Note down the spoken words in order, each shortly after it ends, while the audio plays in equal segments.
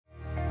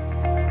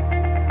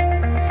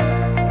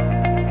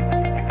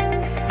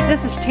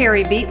This is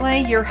Terry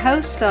Beatley, your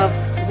host of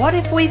What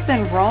If We've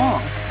Been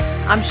Wrong?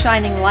 I'm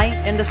shining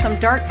light into some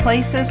dark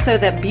places so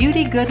that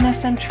beauty,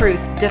 goodness, and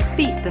truth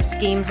defeat the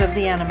schemes of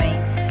the enemy.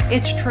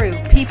 It's true,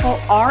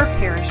 people are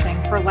perishing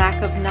for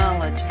lack of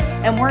knowledge,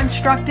 and we're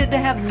instructed to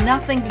have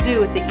nothing to do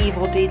with the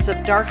evil deeds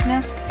of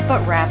darkness,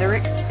 but rather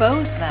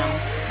expose them.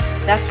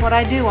 That's what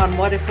I do on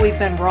What If We've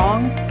Been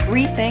Wrong?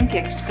 Rethink,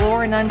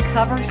 explore, and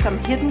uncover some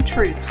hidden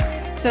truths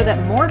so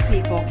that more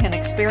people can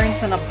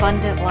experience an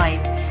abundant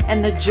life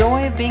and the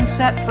joy of being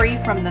set free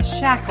from the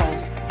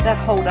shackles that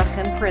hold us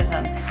in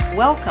prison.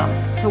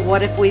 Welcome to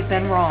What If We've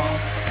Been Wrong?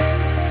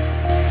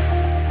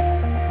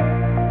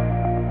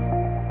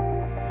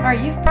 All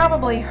right, you've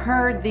probably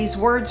heard these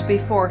words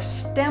before,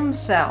 stem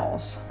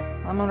cells.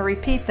 I'm going to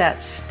repeat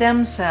that,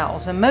 stem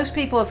cells. And most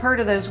people have heard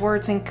of those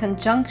words in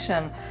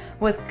conjunction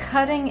with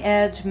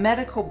cutting-edge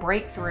medical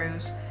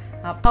breakthroughs,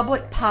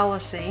 public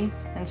policy,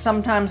 and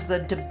sometimes the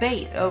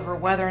debate over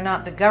whether or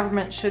not the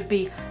government should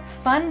be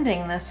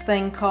funding this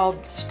thing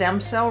called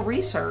stem cell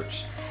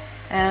research.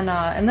 And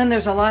then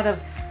there's a lot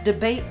of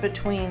debate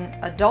between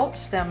adult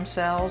stem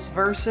cells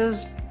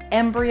versus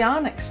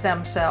embryonic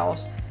stem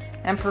cells.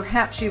 And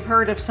perhaps you've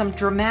heard of some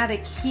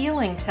dramatic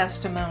healing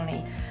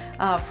testimony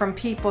from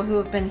people who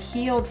have been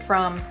healed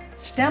from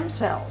stem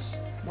cells.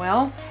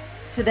 Well,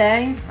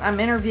 today I'm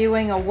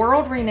interviewing a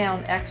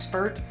world-renowned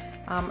expert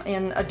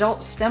in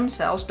adult stem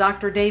cells,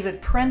 Dr.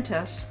 David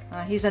Prentice.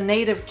 He's a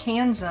native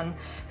Kansan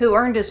who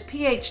earned his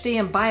PhD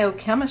in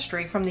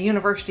biochemistry from the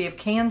University of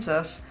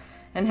Kansas.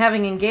 And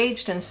having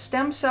engaged in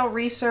stem cell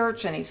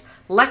research, and he's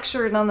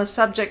lectured on the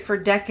subject for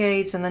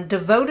decades, and then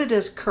devoted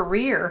his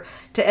career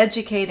to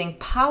educating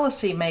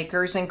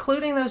policymakers,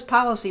 including those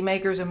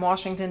policymakers in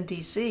Washington,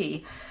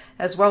 D.C.,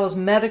 as well as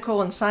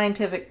medical and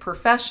scientific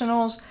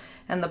professionals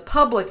and the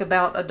public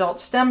about adult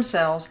stem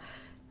cells.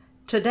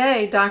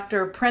 Today,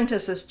 Dr.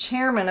 Prentice is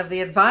chairman of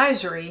the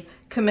advisory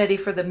committee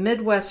for the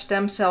Midwest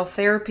Stem Cell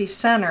Therapy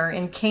Center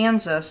in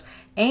Kansas,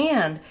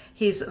 and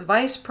he's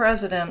vice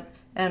president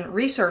and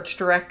research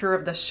director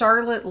of the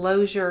Charlotte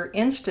Lozier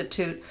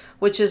Institute,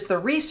 which is the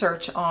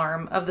research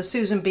arm of the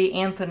Susan B.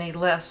 Anthony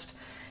List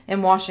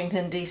in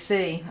Washington,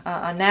 D.C.,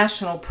 a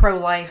national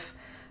pro-life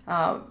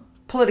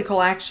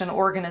political action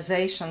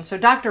organization. So,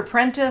 Dr.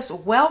 Prentice,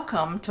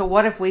 welcome to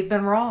What If We've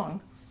Been Wrong?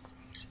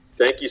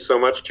 Thank you so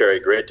much, Terry.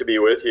 Great to be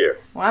with you.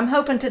 Well, I'm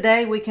hoping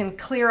today we can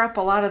clear up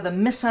a lot of the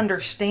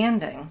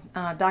misunderstanding,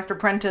 Dr.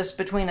 Prentice,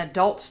 between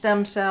adult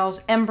stem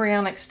cells,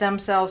 embryonic stem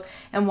cells,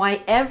 and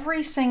why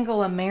every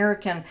single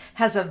American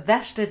has a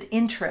vested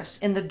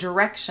interest in the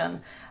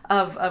direction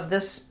of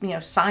this,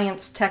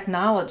 science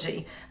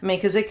technology. I mean,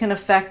 because it can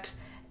affect,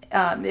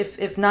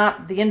 if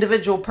not the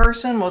individual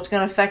person, well, it's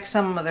going to affect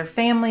some of their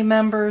family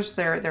members,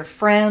 their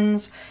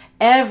friends.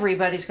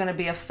 Everybody's going to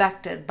be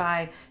affected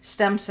by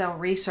stem cell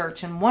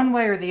research in one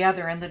way or the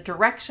other in the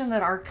direction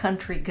that our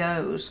country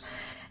goes.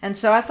 And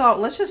so I thought,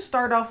 let's just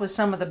start off with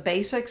some of the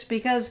basics,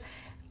 because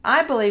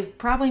I believe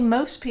probably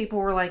most people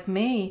were like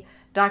me,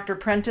 Dr.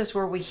 Prentice,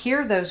 where we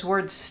hear those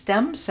words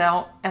stem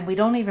cell and we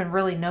don't even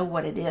really know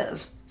what it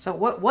is. So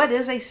what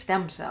is a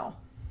stem cell?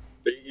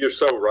 You're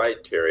so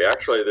right, Terry.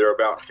 Actually, there are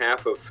about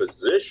half of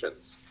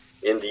physicians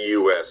in the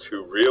U.S.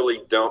 who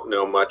really don't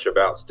know much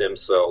about stem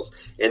cells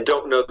and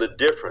don't know the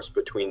difference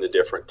between the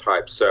different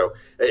types. So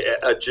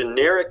a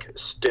generic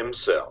stem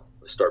cell,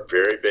 let's start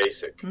very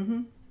basic.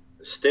 Mm-hmm.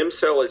 Stem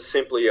cell is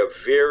simply a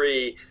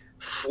very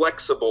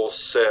flexible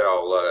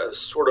cell,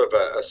 sort of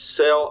a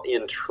cell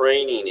in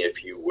training,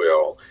 if you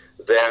will,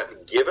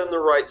 that given the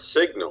right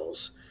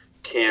signals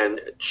can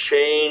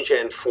change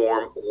and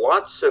form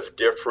lots of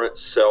different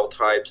cell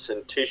types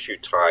and tissue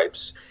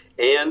types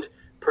and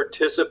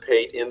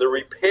participate in the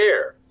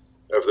repair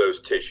of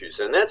those tissues.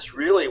 And that's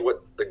really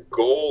what the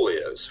goal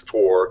is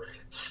for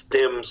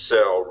stem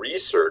cell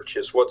research,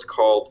 is what's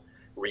called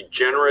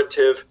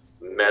regenerative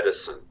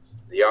medicine.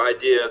 The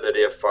idea that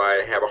if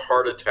I have a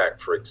heart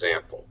attack, for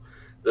example,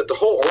 that the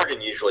whole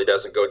organ usually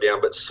doesn't go down,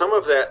 but some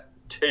of that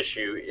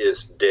tissue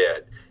is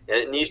dead, and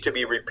it needs to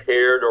be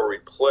repaired or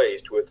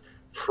replaced with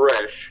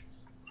fresh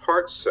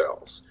heart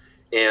cells.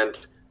 And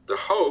the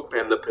hope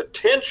and the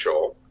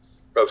potential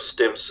of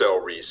stem cell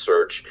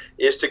research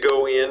is to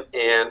go in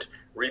and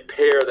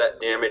repair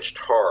that damaged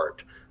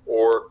heart,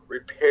 or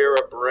repair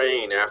a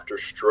brain after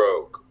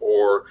stroke,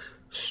 or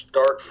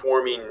start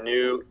forming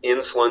new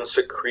insulin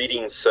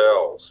secreting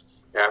cells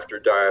after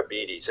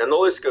diabetes. And the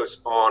list goes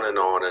on and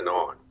on and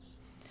on.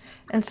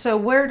 And so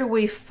where do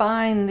we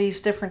find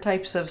these different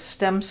types of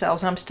stem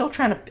cells? And I'm still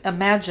trying to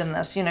imagine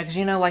this, because,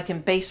 like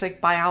in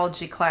basic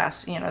biology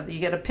class, you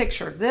get a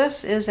picture.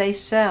 This is a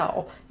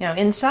cell,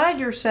 inside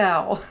your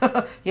cell,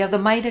 you have the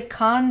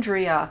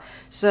mitochondria.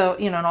 So,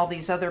 and all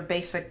these other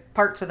basic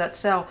parts of that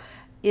cell.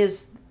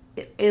 Is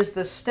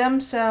the stem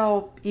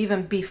cell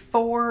even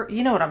before,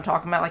 you know what I'm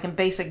talking about, like in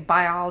basic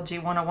biology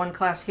 101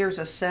 class, here's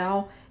a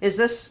cell.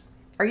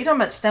 Are you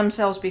talking about stem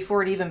cells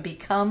before it even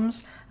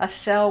becomes a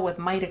cell with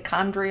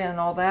mitochondria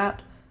and all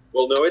that?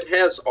 Well, no, it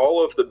has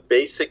all of the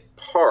basic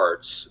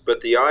parts,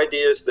 but the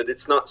idea is that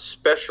it's not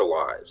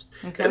specialized.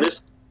 Okay. And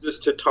this us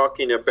to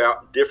talking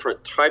about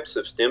different types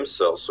of stem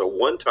cells. So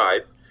one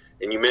type,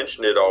 and you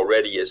mentioned it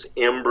already, is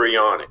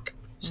embryonic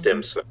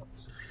stem cells.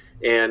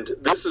 And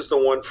this is the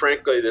one,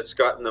 frankly, that's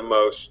gotten the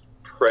most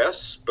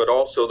press, but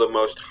also the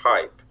most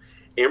hype.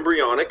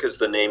 Embryonic, as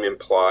the name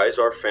implies,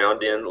 are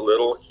found in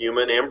little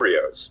human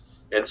embryos.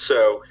 And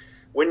so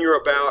when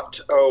you're about,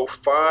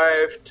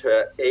 5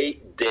 to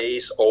 8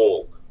 days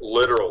old,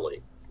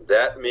 literally,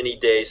 that many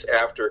days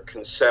after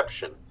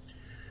conception,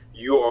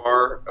 you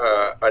are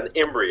an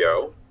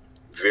embryo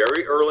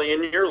very early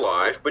in your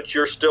life, but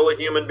you're still a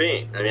human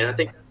being. I mean, I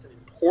think that's an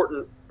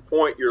important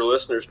point your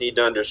listeners need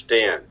to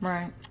understand.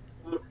 Right.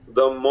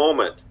 The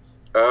moment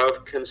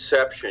of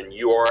conception,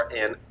 you are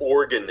an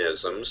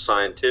organism.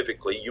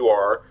 Scientifically, you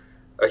are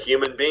a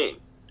human being.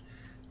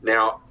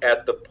 Now,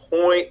 at the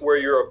point where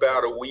you're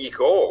about a week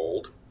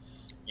old,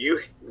 you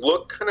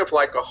look kind of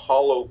like a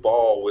hollow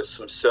ball with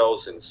some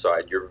cells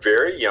inside. You're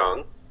very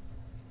young.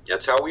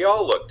 That's how we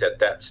all looked at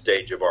that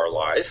stage of our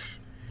life.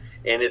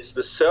 And it's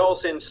the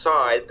cells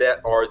inside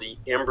that are the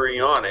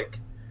embryonic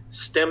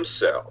stem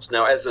cells.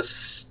 Now, as a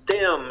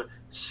stem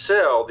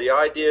cell, the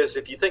idea is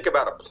if you think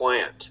about a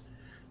plant,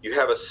 you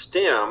have a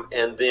stem,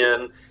 and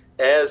then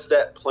as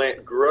that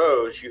plant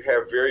grows, you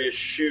have various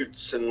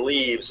shoots and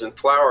leaves and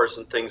flowers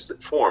and things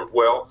that form.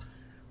 Well,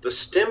 the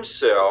stem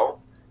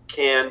cell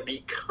can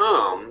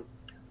become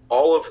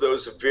all of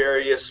those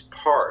various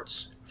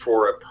parts.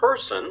 For a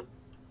person,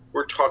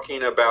 we're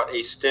talking about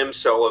a stem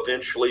cell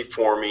eventually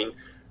forming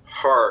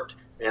heart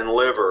and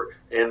liver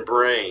and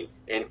brain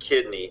and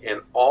kidney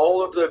and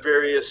all of the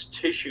various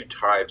tissue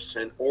types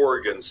and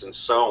organs and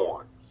so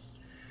on.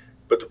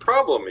 But the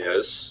problem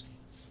is,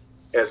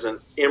 as an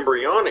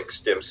embryonic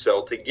stem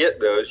cell, to get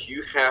those,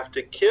 you have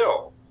to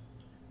kill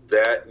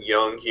that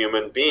young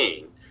human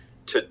being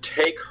to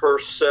take her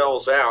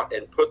cells out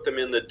and put them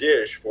in the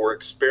dish for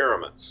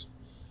experiments.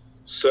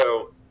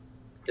 So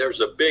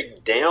there's a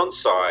big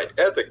downside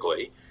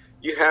ethically.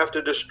 You have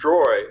to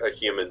destroy a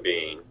human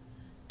being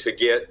to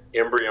get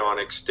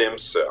embryonic stem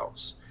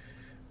cells.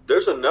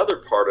 There's another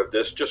part of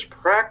this just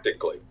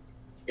practically.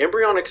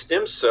 Embryonic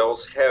stem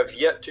cells have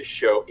yet to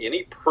show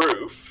any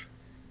proof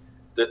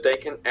that they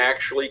can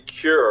actually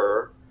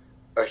cure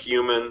a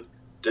human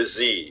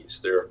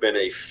disease. There have been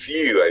a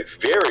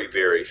very,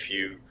 very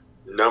few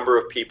number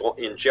of people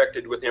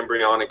injected with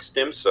embryonic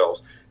stem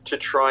cells to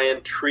try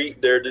and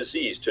treat their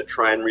disease, to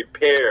try and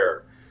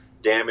repair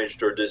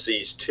damaged or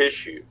diseased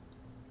tissue.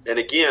 And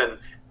again,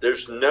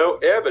 there's no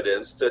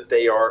evidence that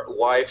they are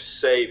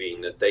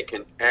life-saving, that they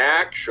can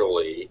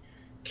actually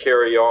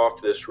carry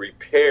off this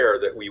repair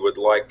that we would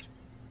like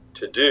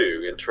to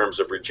do in terms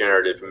of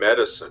regenerative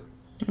medicine.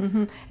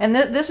 Mm-hmm. And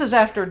this is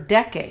after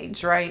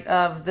decades, right,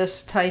 of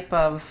this type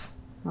of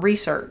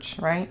research,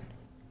 right?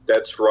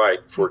 That's right.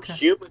 For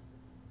human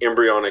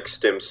embryonic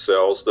stem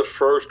cells, the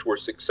first were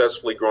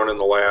successfully grown in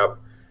the lab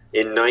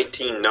in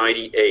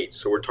 1998.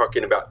 So we're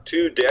talking about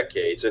 2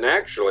 decades. And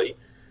actually,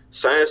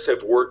 scientists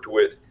have worked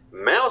with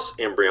mouse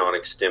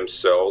embryonic stem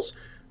cells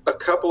a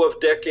couple of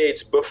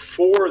decades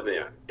before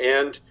then.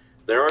 And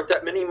there aren't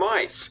that many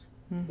mice,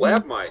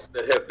 lab mice,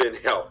 that have been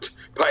helped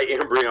by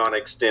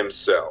embryonic stem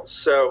cells.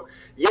 So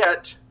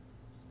yet,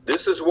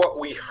 this is what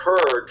we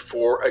heard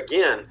for,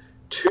 again,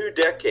 2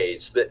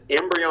 decades, that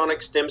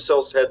embryonic stem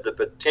cells had the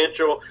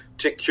potential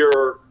to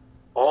cure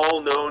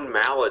all known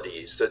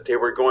maladies, that they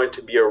were going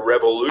to be a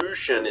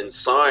revolution in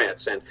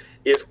science. And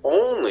if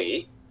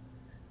only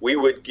we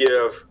would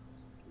give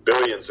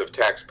billions of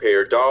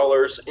taxpayer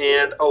dollars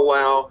and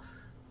allow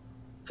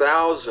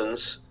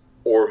thousands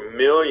or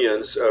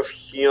millions of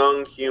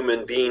young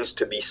human beings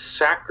to be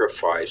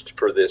sacrificed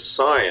for this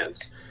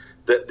science,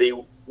 that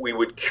we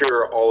would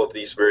cure all of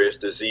these various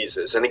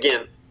diseases. And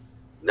again,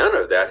 none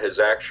of that has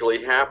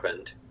actually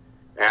happened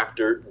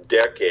after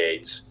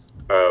decades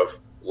of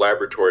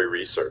laboratory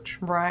research.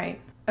 Right.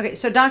 Okay,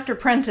 so Dr.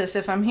 Prentice,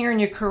 if I'm hearing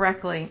you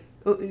correctly,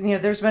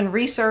 there's been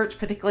research,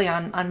 particularly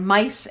on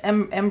mice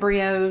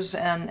embryos,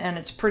 and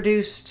it's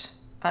produced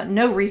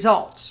no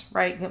results,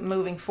 right,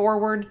 moving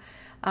forward.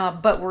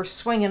 But we're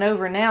swinging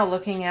over now,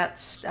 looking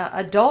at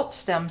adult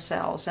stem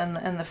cells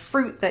and the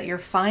fruit that you're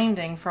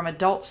finding from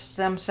adult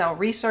stem cell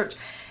research.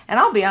 And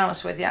I'll be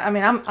honest with you. I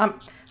mean,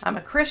 I'm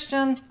a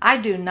Christian. I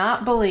do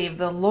not believe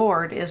the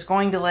Lord is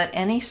going to let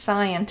any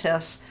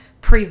scientists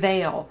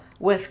prevail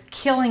with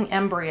killing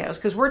embryos,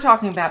 because we're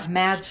talking about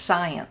mad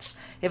science.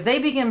 If they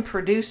begin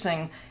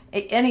producing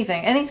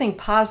anything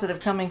positive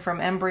coming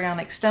from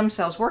embryonic stem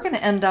cells, we're going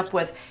to end up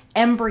with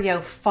embryo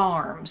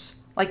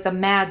farms, like the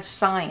mad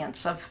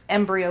science of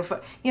embryo,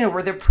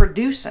 where they're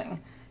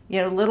producing,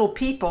 little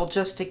people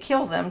just to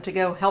kill them to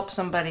go help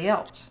somebody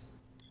else.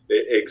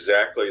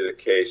 Exactly the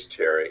case,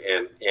 Terry.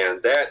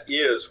 And that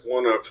is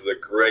one of the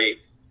great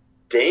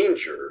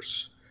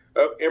dangers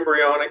of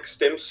embryonic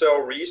stem cell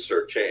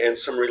research, and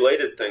some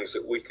related things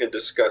that we can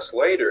discuss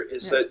later,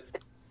 is that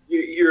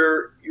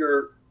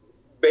you're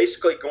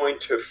basically going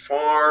to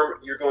farm,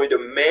 you're going to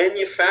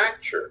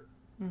manufacture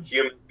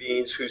human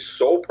beings whose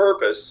sole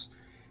purpose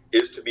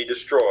is to be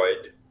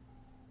destroyed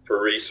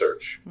for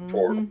research,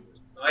 for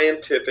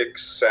scientific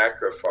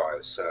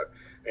sacrifice.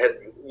 Had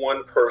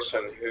one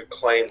person who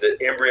claimed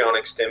that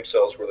embryonic stem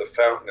cells were the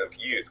fountain of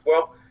youth.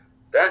 Well,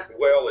 that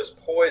well is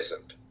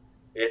poisoned.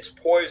 It's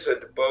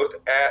poisoned both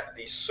at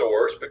the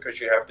source,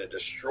 because you have to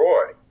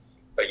destroy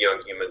a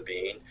young human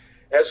being,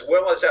 as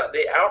well as at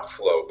the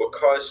outflow,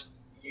 because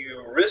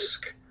you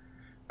risk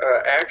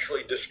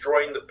actually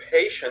destroying the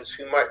patients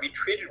who might be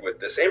treated with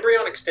this.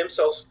 Embryonic stem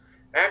cells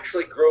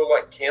actually grow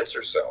like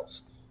cancer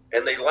cells,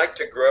 and they like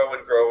to grow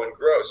and grow and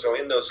grow. So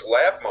in those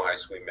lab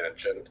mice we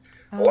mentioned,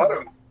 a lot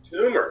of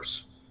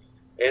tumors.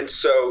 And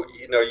so,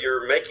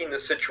 you're making the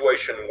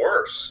situation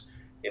worse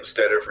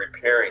instead of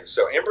repairing.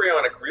 So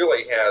embryonic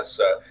really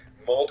has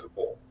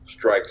multiple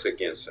strikes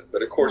against it.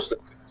 But of course, the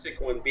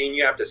basic one being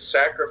you have to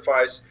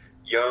sacrifice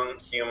young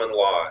human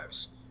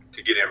lives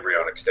to get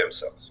embryonic stem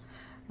cells.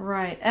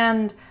 Right.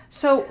 And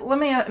so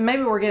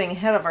maybe we're getting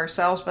ahead of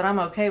ourselves, but I'm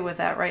okay with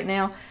that right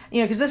now,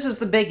 because this is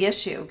the big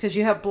issue, because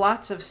you have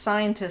lots of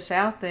scientists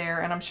out there,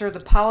 and I'm sure the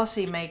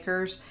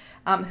policymakers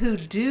who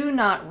do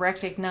not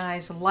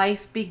recognize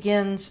life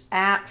begins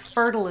at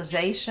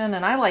fertilization.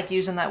 And I like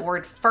using that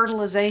word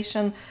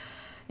fertilization,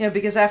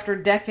 because after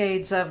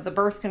decades of the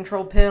birth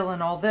control pill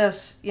and all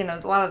this, a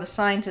lot of the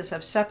scientists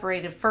have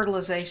separated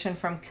fertilization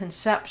from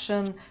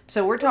conception.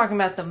 So we're talking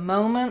about the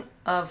moment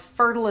of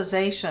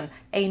fertilization,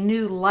 a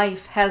new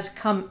life has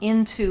come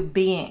into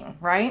being,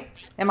 right?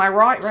 Am I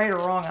right or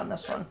wrong on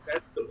this one?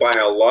 That's the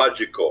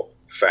biological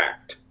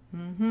fact.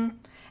 Mm-hmm.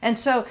 And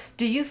so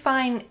do you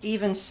find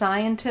even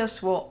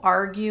scientists will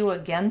argue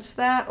against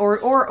that?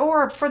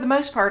 Or for the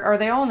most part, are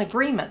they all in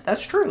agreement?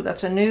 That's true.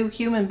 That's a new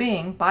human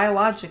being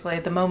biologically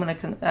at the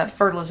moment of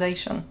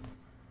fertilization.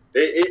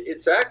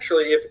 It's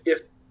actually,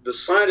 if the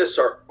scientists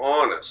are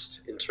honest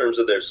in terms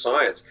of their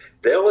science,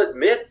 they'll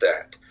admit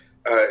that.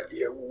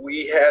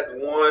 We had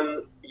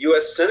one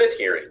U.S. Senate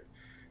hearing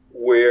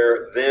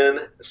where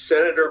then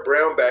Senator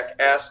Brownback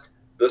asked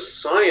the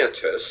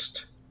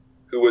scientist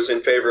who was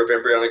in favor of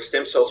embryonic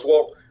stem cells,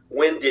 well,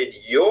 when did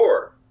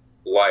your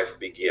life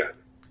begin?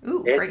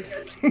 Ooh, great.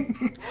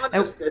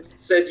 And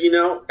said,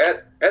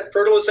 at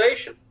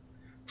fertilization.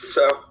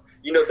 So,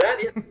 that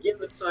is, again,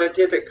 the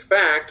scientific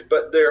fact,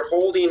 but they're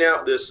holding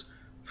out this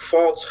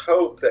false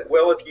hope that,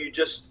 well, if you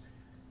just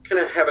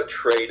kind of have a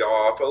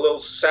trade-off, a little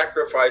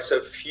sacrifice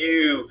of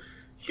few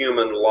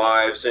human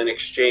lives in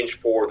exchange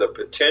for the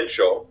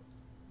potential,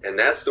 and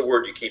that's the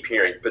word you keep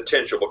hearing,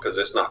 potential, because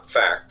it's not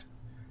fact,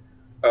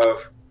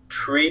 of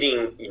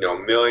treating,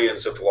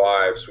 millions of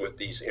lives with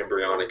these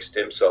embryonic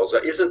stem cells.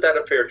 Isn't that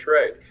a fair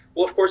trade?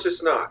 Well, of course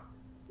it's not.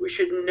 We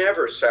should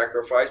never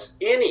sacrifice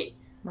any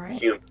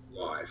human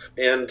life.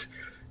 And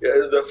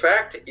the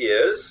fact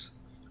is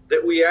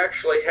that we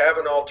actually have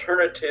an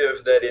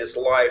alternative that is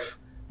life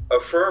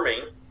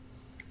affirming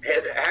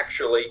and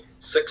actually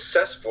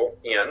successful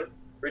in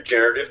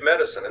regenerative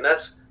medicine, and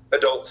that's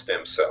adult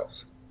stem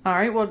cells. All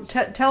right, well,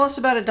 tell us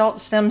about adult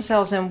stem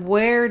cells and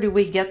where do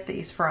we get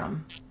these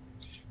from?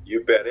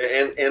 You bet.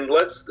 And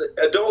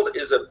adult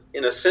is,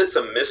 in a sense,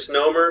 a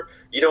misnomer.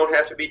 You don't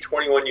have to be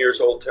 21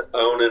 years old to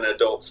own an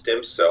adult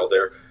stem cell.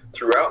 They're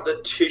throughout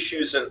the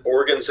tissues and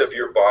organs of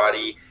your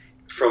body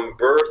from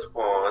birth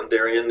on.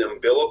 They're in the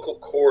umbilical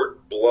cord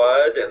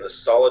blood and the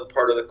solid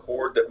part of the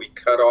cord that we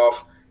cut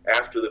off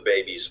after the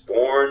baby's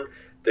born.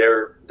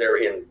 They're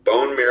in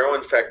bone marrow.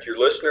 In fact, your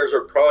listeners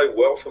are probably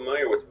well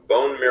familiar with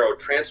bone marrow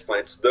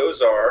transplants.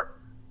 Those are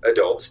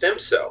adult stem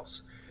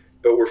cells.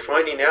 But we're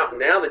finding out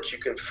now that you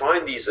can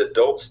find these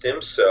adult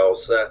stem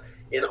cells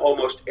in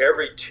almost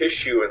every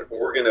tissue and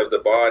organ of the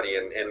body.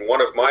 And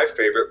one of my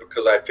favorite,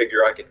 because I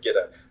figure I could get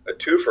a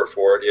twofer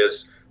for it,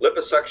 is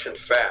liposuction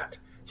fat.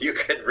 You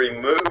can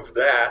remove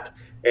that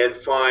and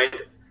find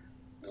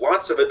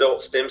lots of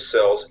adult stem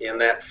cells in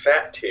that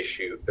fat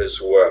tissue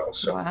as well.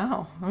 So.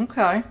 Wow,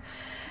 okay.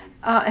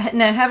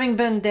 Now, having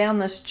been down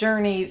this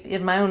journey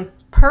in my own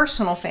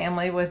personal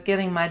family with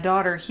getting my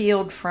daughter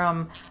healed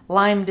from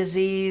Lyme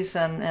disease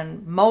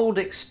and mold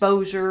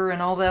exposure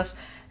and all this,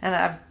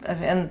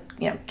 and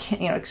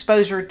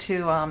exposure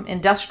to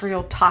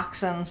industrial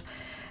toxins,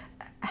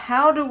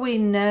 how do we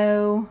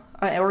know,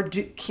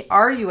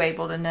 are you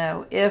able to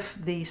know if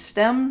the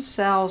stem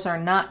cells are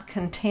not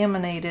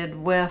contaminated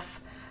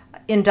with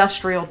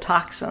industrial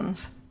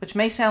toxins? Which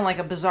may sound like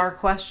a bizarre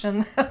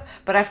question,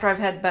 but after I've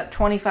had about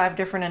 25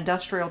 different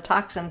industrial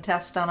toxin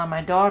tests done on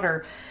my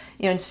daughter,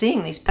 and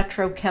seeing these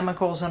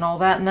petrochemicals and all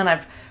that, and then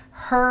I've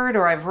heard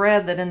or I've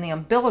read that in the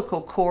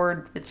umbilical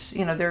cord, it's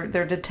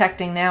they're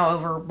detecting now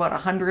over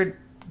 100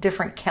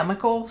 different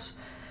chemicals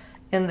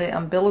in the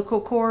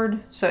umbilical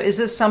cord. So is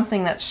this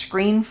something that's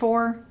screened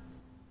for?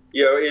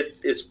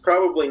 It's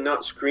probably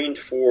not screened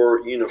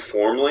for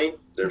uniformly.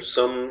 There's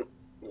some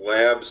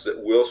labs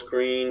that will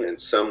screen and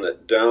some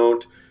that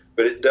don't.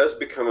 But it does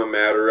become a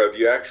matter of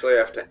you actually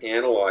have to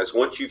analyze,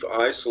 once you've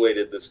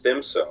isolated the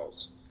stem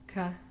cells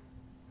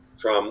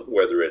from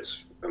whether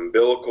it's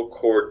umbilical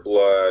cord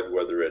blood,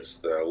 whether it's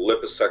the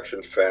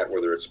liposuction fat,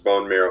 whether it's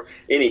bone marrow,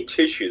 any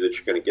tissue that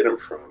you're going to get them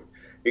from,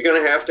 you're going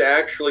to have to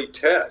actually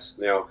test.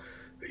 Now,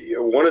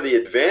 one of the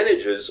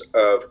advantages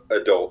of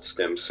adult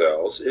stem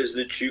cells is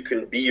that you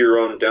can be your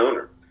own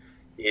donor.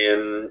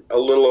 In a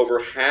little over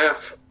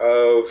half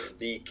of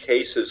the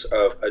cases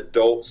of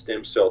adult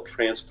stem cell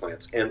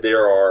transplants, and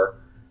there are,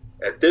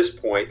 at this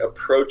point,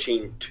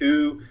 approaching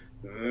 2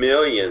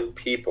 million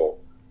people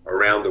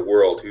around the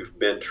world who've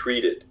been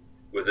treated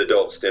with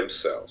adult stem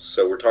cells.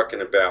 So we're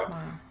talking about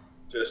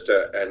just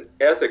an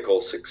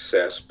ethical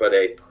success, but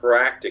a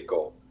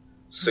practical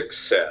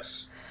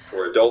success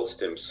for adult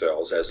stem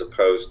cells as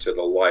opposed to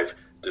the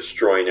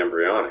life-destroying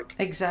embryonic.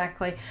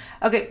 Exactly.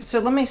 Okay, so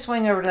let me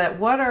swing over to that.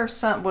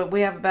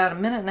 We have about a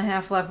minute and a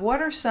half left.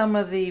 What are some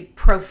of the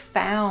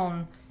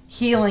profound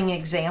healing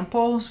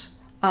examples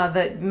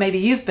that maybe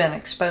you've been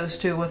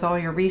exposed to with all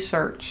your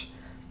research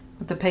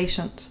with the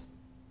patients?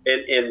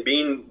 And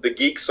being the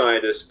geek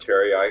scientist,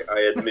 Terry,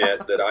 I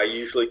admit that I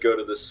usually go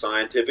to the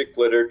scientific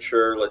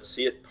literature. Let's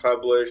see it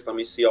published. Let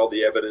me see all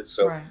the evidence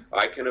so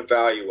I can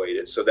evaluate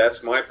it. So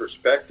that's my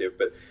perspective.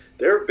 But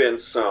there have been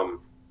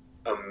some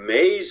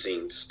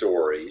amazing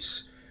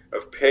stories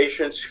of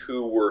patients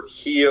who were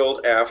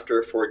healed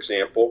after, for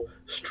example,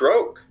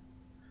 stroke,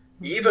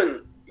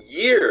 even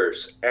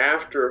years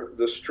after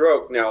the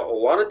stroke. Now, a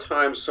lot of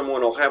times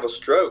someone will have a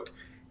stroke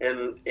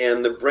and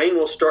the brain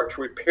will start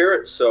to repair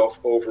itself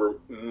over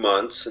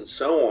months and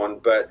so on,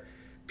 but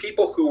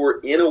people who were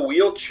in a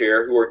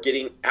wheelchair who are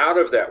getting out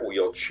of that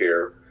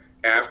wheelchair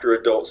after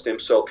adult stem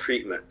cell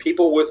treatment,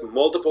 people with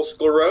multiple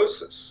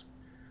sclerosis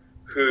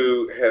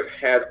who have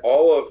had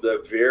all of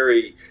the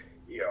very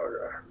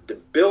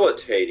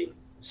debilitating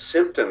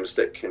symptoms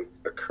that can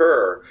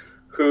occur,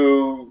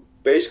 who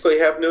basically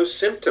have no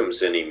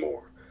symptoms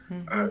anymore.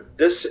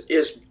 This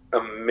is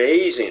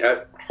amazing.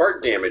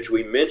 Heart damage,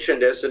 we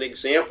mentioned as an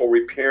example,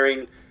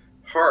 repairing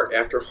heart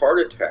after heart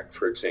attack,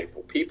 for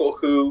example. People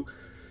who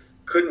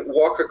couldn't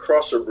walk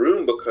across a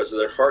room because of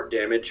their heart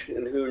damage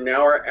and who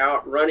now are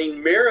out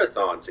running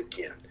marathons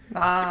again.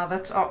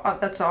 That's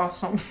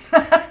awesome.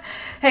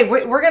 Hey,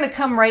 we're going to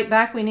come right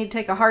back. We need to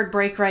take a hard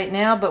break right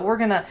now, but we're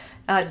going to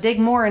dig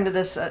more into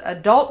this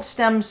adult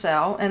stem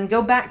cell and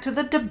go back to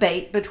the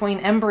debate between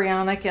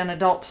embryonic and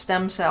adult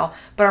stem cell.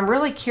 But I'm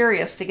really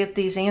curious to get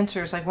these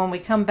answers. Like when we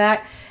come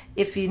back,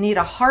 if you need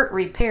a heart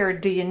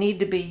repaired, do you need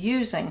to be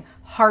using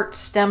heart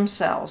stem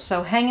cells?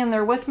 So hang in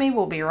there with me.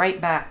 We'll be right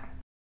back.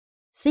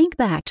 Think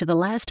back to the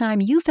last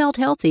time you felt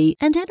healthy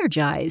and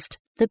energized.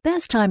 The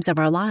best times of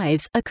our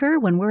lives occur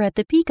when we're at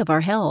the peak of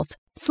our health,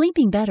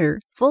 sleeping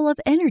better, full of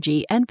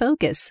energy and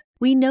focus.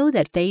 We know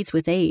that fades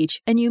with age,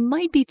 and you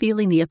might be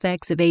feeling the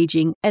effects of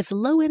aging as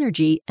low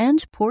energy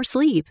and poor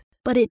sleep.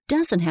 But it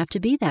doesn't have to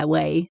be that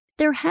way.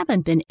 There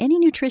haven't been any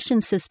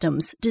nutrition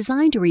systems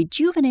designed to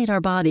rejuvenate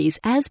our bodies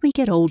as we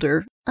get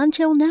older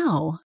until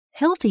now.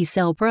 Healthy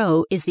Cell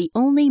Pro is the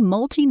only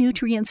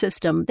multi-nutrient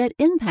system that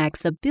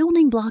impacts the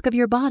building block of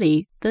your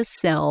body, the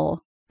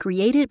cell.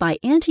 Created by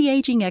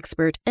anti-aging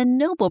expert and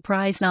Nobel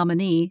Prize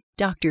nominee,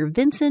 Dr.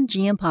 Vincent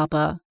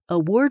Giampapa,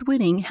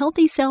 award-winning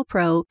Healthy Cell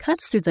Pro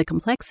cuts through the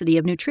complexity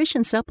of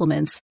nutrition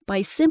supplements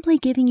by simply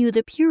giving you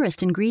the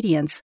purest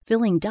ingredients,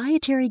 filling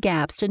dietary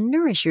gaps to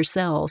nourish your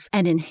cells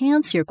and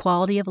enhance your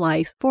quality of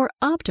life for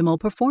optimal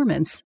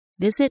performance.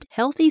 Visit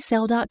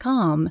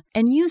healthycell.com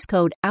and use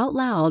code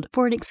OUTLOUD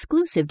for an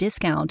exclusive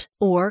discount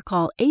or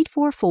call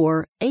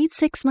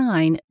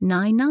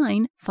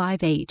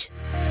 844-869-9958.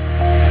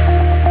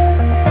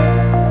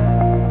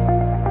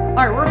 All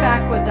right, we're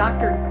back with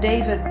Dr.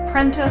 David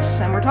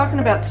Prentice, and we're talking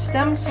about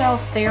stem cell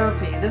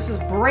therapy. This is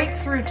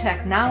breakthrough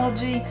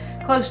technology.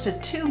 Close to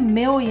 2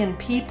 million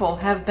people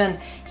have been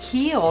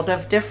healed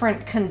of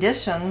different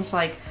conditions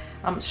like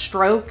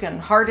stroke and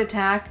heart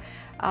attack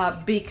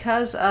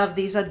because of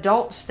these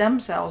adult stem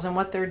cells and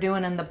what they're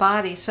doing in the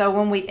body. So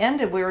when we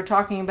ended, we were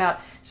talking about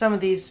some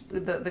of these,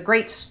 the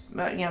great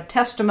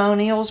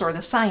testimonials or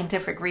the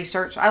scientific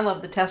research. I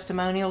love the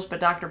testimonials, but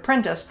Dr.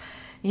 Prentice,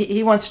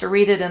 he wants to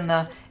read it in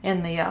the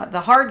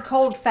hard,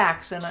 cold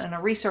facts in a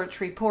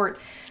research report.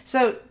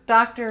 So,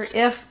 doctor,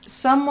 if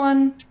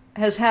someone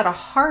has had a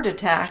heart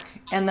attack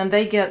and then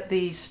they get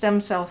the stem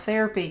cell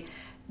therapy,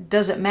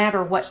 does it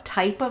matter what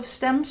type of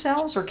stem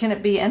cells, or can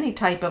it be any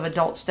type of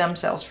adult stem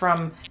cells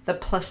from the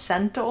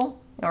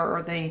placental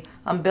or the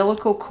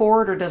umbilical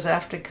cord, or does it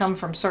have to come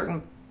from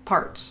certain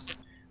parts?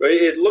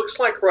 It looks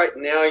like right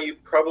now you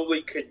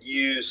probably could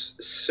use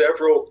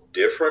several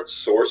different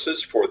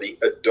sources for the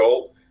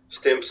adult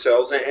stem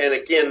cells. And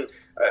again,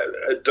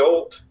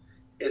 adult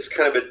is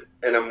kind of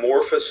an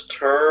amorphous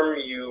term.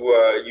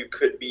 You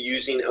could be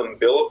using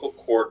umbilical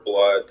cord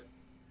blood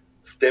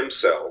stem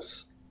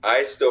cells.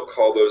 I still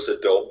call those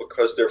adult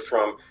because they're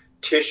from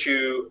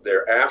tissue,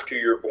 they're after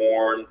you're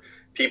born.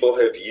 People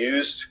have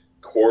used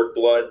cord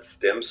blood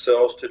stem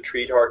cells to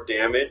treat heart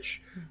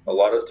damage. A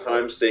lot of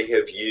times they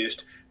have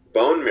used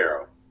bone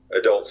marrow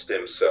adult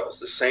stem cells,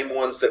 the same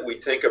ones that we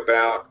think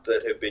about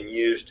that have been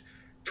used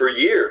for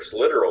years,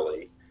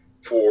 literally,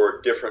 for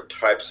different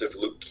types of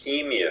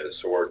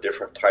leukemias or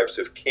different types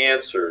of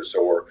cancers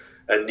or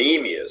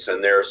anemias.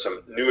 And there are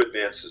some new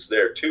advances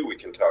there too we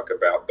can talk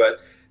about. But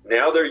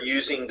now they're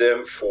using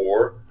them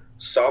for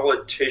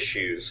solid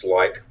tissues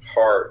like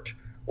heart,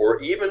 or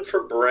even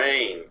for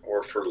brain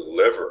or for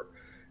liver.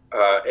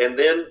 And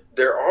then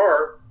there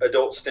are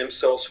adult stem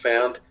cells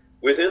found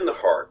within the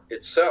heart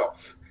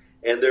itself.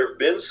 And there have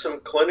been some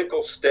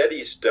clinical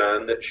studies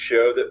done that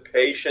show that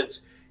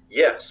patients,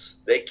 yes,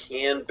 they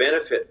can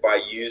benefit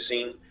by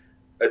using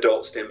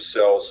adult stem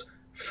cells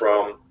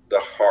from the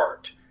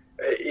heart.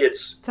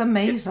 It's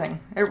amazing.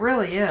 It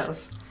really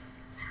is.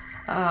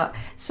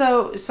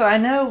 So I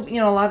know,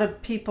 a lot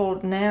of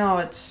people now,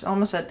 it's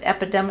almost at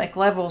epidemic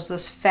levels,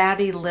 this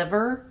fatty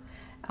liver.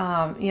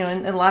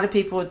 And a lot of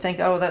people would think,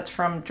 oh, that's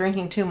from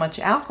drinking too much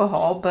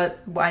alcohol, but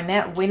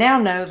we now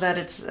know that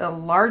it's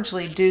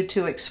largely due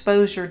to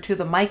exposure to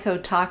the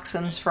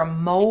mycotoxins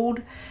from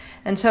mold.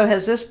 And so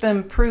has this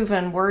been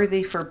proven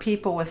worthy for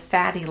people with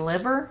fatty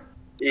liver?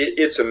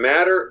 It's a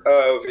matter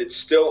of, it's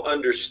still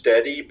under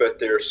study, but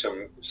there's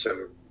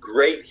some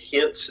great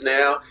hints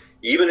now,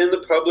 even in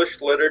the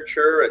published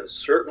literature and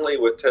certainly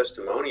with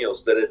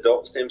testimonials, that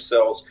adult stem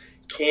cells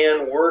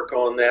can work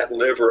on that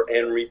liver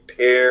and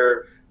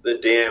repair the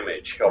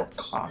damage, help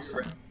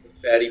clear the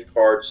fatty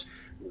parts,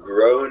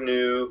 grow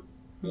new,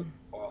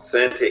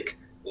 authentic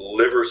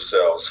liver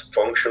cells,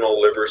 functional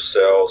liver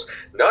cells,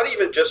 not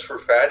even just for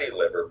fatty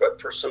liver,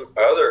 but for some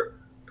other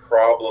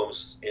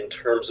problems in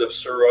terms of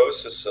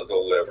cirrhosis of the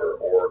liver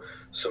or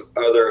some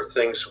other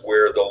things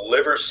where the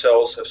liver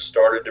cells have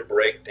started to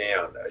break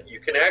down. You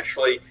can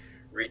actually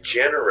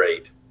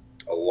regenerate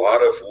a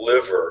lot of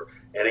liver,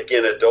 and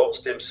again, adult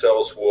stem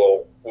cells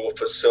will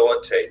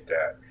facilitate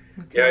that.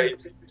 Okay. Yeah,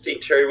 it's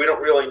interesting, Terry. We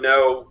don't really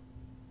know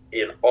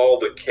in all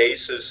the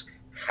cases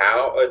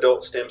how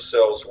adult stem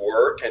cells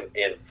work,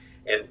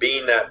 and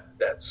being that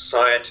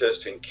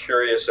scientist and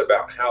curious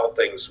about how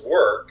things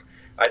work,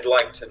 I'd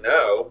like to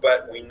know,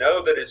 but we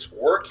know that it's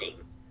working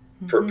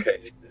for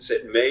patients.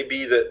 It may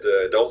be that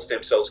the adult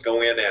stem cells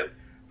go in and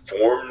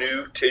form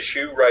new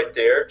tissue right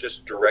there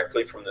just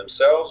directly from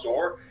themselves,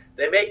 or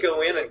they may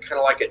go in and kind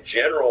of like a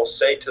general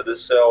say to the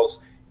cells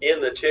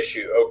in the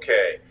tissue,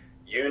 okay,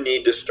 you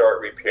need to start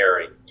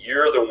repairing.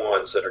 You're the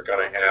ones that are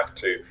going to have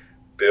to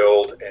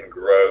build and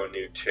grow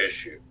new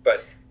tissue.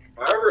 But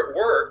however it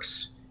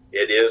works,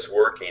 it is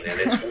working, and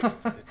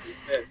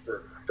it's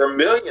for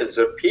millions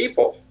of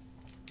people.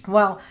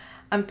 Well,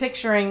 I'm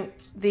picturing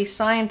these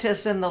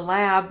scientists in the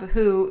lab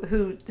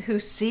who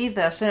see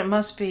this, and it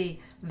must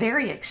be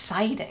very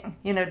exciting,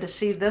 to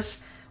see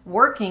this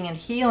working and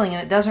healing,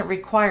 and it doesn't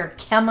require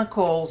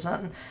chemicals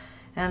and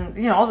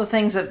all the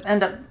things that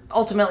end up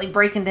ultimately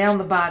breaking down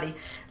the body.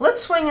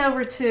 Let's swing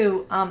over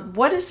to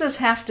what does this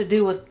have to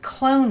do with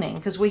cloning?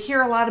 Because we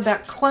hear a lot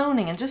about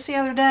cloning, and just the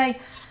other day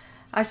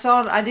I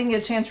didn't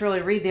get a chance to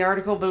really read the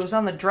article, but it was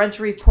on the Drudge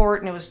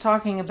Report, and it was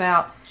talking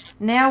about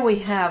now we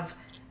have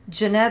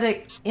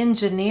genetic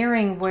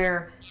engineering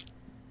where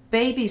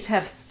babies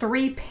have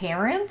 3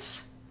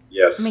 parents.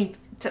 Yes. I mean,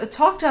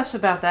 talk to us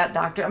about that,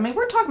 doctor. I mean,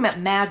 we're talking about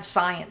mad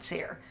science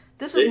here.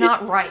 This is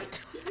not right.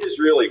 It is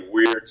really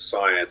weird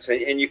science,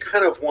 and you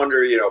kind of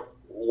wonder,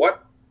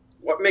 what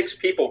makes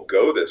people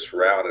go this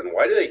route, and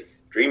why do they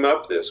dream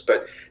up this?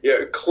 But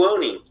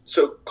cloning.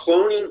 So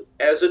cloning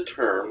as a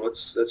term,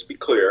 let's be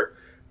clear.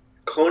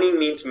 Cloning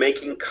means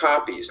making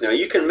copies. Now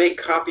you can make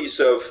copies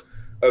of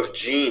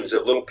genes,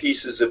 of little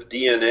pieces of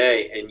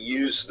DNA, and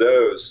use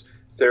those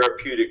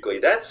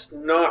therapeutically. That's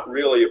not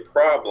really a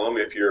problem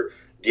if you're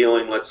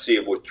dealing, let's see,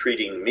 with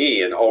treating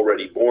me, an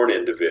already born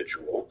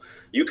individual.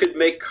 You could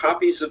make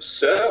copies of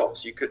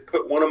cells. You could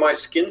put one of my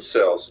skin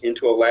cells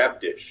into a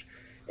lab dish,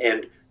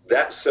 and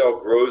that cell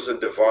grows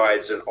and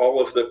divides, and all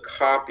of the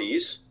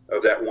copies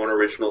of that one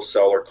original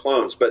cell are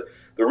clones. But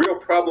the real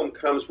problem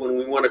comes when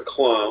we want to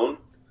clone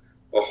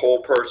a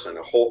whole person,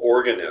 a whole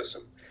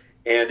organism.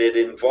 And it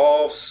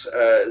involves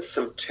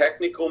some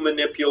technical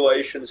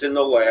manipulations in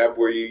the lab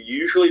where you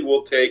usually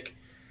will take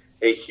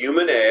a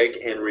human egg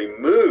and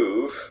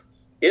remove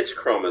its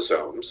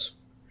chromosomes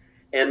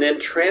and then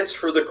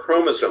transfer the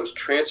chromosomes,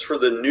 transfer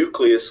the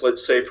nucleus,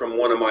 let's say, from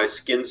one of my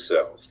skin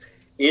cells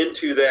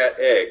into that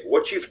egg.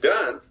 What you've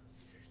done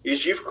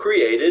is you've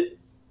created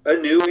a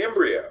new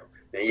embryo.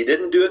 Now, you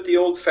didn't do it the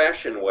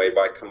old-fashioned way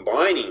by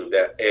combining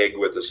that egg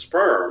with the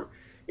sperm.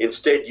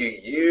 Instead, you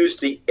use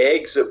the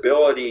egg's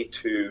ability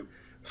to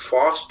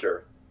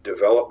foster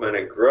development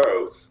and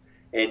growth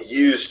and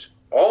used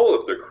all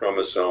of the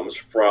chromosomes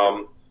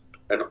from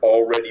an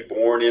already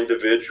born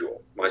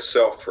individual,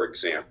 myself, for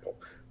example.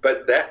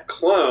 But that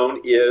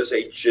clone is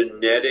a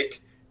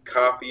genetic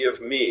copy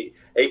of me,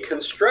 a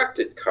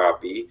constructed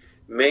copy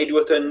made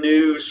with a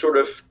new sort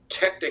of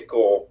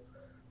technical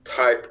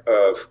type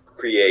of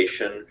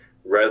creation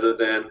rather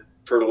than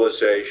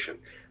fertilization.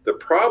 The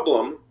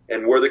problem,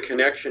 and where the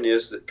connection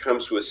is that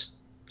comes with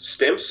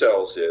stem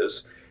cells,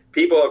 is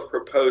people have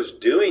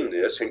proposed doing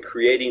this and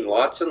creating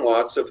lots and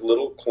lots of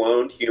little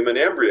cloned human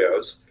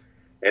embryos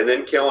and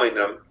then killing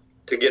them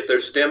to get their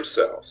stem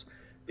cells.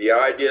 The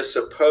idea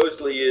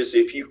supposedly is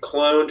if you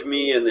cloned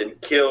me and then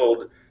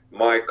killed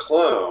my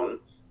clone,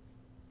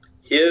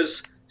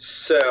 his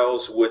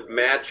cells would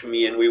match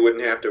me and we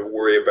wouldn't have to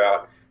worry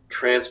about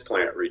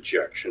transplant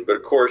rejection. But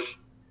of course,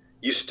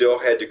 you still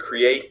had to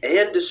create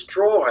and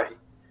destroy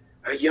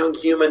a young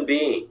human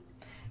being.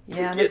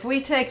 Yeah, and if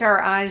we take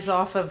our eyes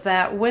off of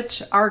that,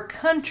 which our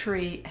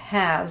country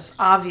has,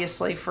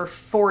 obviously, for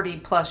 40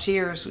 plus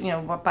years,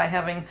 by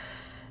having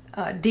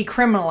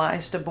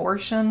decriminalized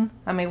abortion,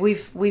 I mean,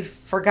 we've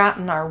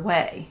forgotten our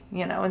way,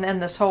 and then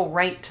this whole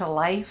right to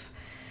life.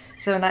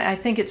 So, and I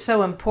think it's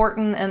so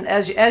important, and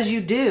as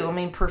you do, I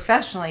mean,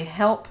 professionally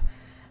help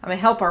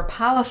our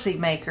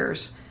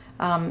policymakers.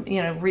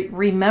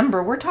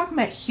 Remember, we're talking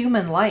about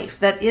human life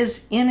that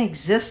is in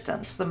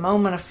existence, the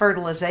moment of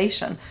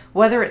fertilization,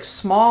 whether it's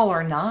small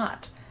or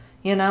not,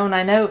 and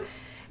I know,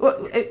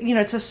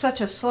 it's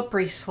such a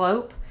slippery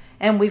slope,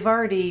 and we've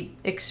already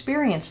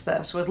experienced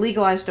this with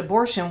legalized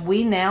abortion.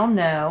 We now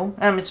know,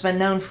 it's been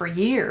known for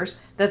years,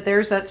 that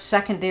there's that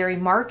secondary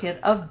market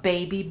of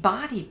baby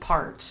body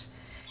parts.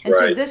 And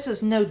so this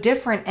is no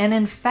different. And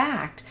in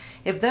fact,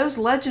 if those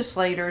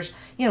legislators,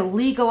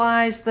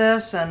 legalize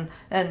this and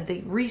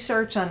the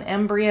research on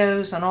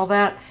embryos and all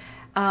that,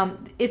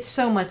 it's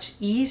so much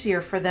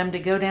easier for them to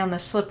go down the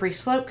slippery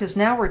slope, because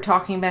now we're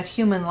talking about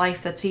human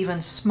life that's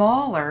even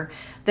smaller,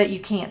 that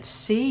you can't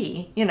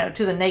see,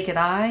 to the naked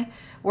eye.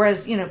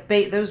 Whereas,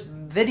 those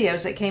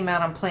videos that came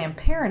out on Planned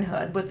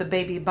Parenthood with the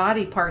baby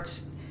body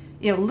parts,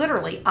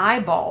 literally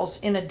eyeballs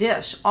in a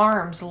dish,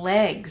 arms,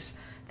 legs,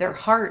 their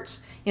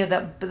hearts,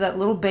 that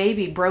little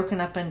baby broken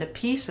up into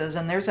pieces,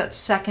 and there's that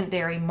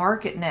secondary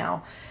market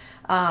now.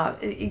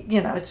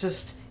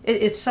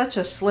 It's such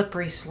a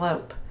slippery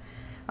slope,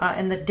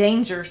 and the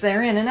dangers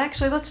therein. And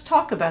actually, let's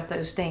talk about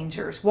those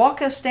dangers.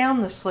 Walk us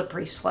down the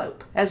slippery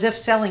slope, as if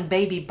selling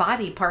baby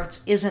body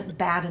parts isn't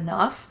bad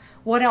enough.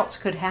 What else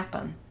could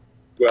happen?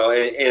 Well,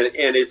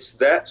 and it's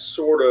that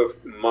sort of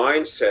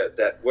mindset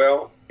that,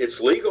 well,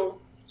 it's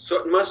legal, so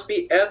it must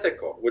be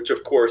ethical, which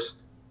of course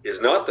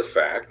is not the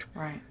fact.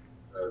 Right.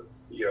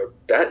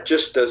 That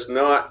just does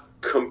not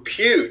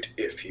compute,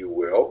 if you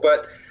will.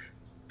 But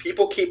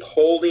people keep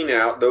holding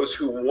out, those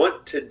who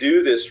want to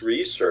do this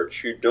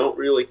research, who don't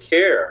really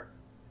care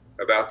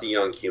about the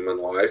young human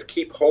life,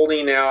 keep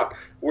holding out,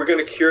 we're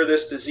going to cure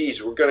this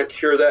disease, we're going to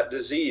cure that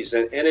disease.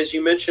 And as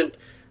you mentioned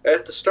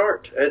at the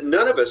start,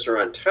 none of us are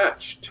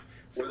untouched,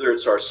 whether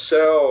it's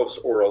ourselves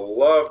or a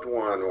loved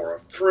one or a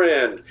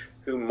friend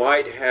who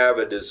might have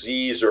a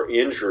disease or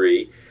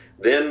injury.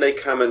 Then they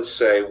come and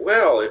say,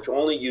 well, if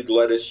only you'd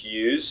let us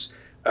use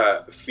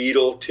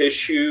fetal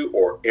tissue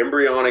or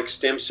embryonic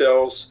stem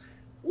cells,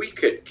 we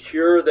could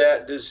cure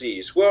that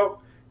disease.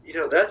 Well,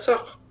 that's a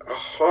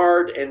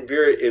hard and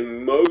very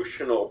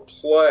emotional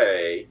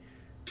play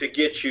to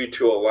get you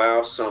to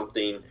allow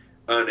something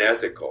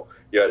unethical.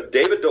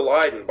 David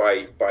Daleiden,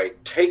 by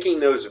taking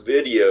those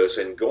videos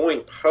and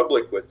going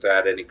public with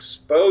that and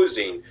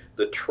exposing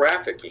the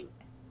trafficking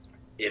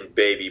in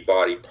baby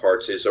body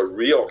parts, is a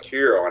real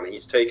hero, and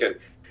he's taken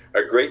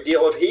a great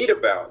deal of heat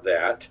about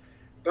that.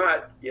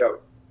 But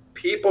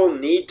people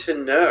need to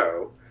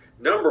know,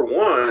 number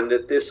one,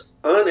 that this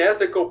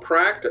unethical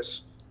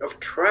practice of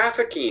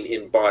trafficking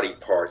in body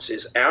parts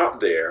is out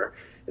there.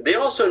 They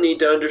also need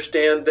to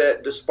understand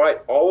that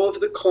despite all of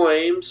the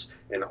claims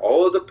and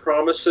all of the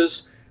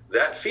promises,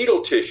 that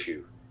fetal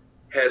tissue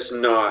has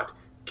not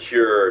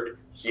cured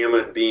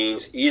human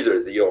beings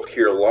either. You'll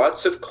hear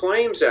lots of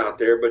claims out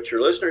there, but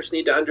your listeners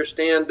need to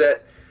understand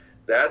that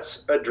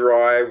that's a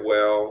dry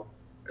well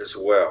as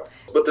well.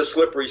 But the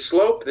slippery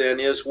slope then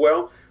is,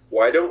 well,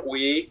 why don't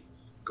we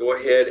go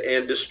ahead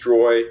and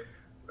destroy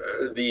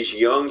these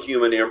young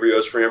human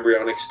embryos for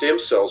embryonic stem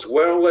cells?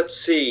 Well,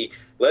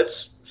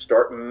 let's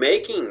start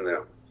making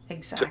them.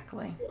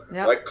 Exactly.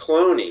 Like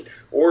cloning.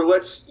 Or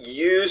let's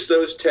use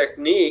those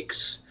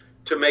techniques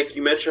to make,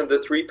 you mentioned the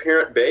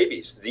 3-parent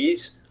babies.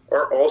 These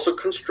are also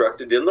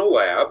constructed in the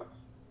lab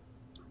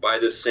by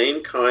the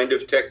same kind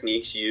of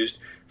techniques used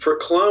for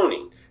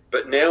cloning.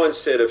 But now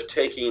instead of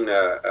taking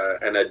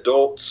an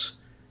adult's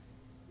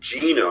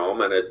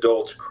genome, an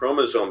adult's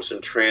chromosomes,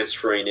 and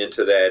transferring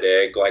into that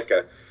egg like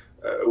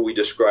we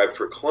described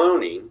for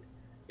cloning,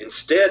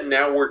 instead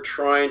now we're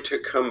trying to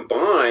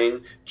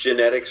combine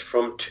genetics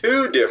from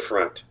 2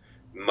 different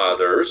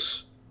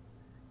mothers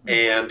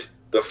and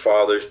the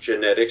father's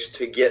genetics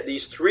to get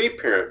these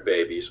 3-parent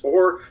babies.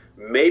 Or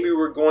maybe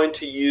we're going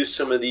to use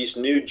some of these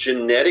new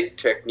genetic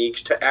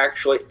techniques to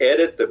actually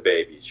edit the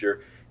babies. Your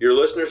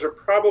listeners are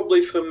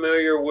probably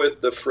familiar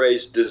with the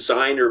phrase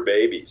designer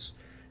babies.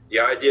 The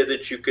idea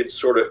that you could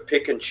sort of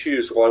pick and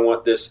choose, well, I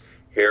want this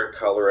hair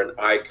color and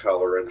eye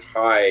color and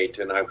height,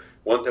 and I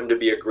want them to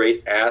be a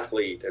great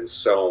athlete and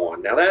so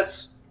on. Now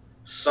that's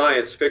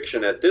science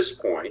fiction at this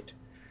point,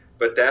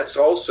 but that's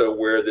also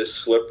where this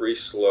slippery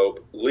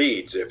slope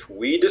leads. If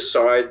we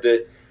decide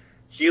that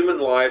human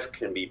life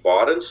can be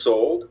bought and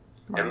sold,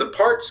 right, and the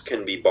parts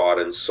can be bought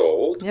and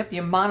sold. Yep,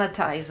 you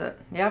monetize it.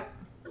 Yep.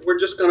 We're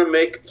just going to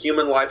make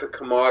human life a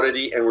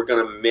commodity, and we're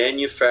going to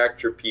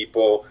manufacture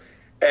people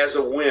as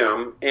a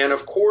whim. And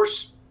of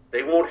course,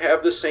 they won't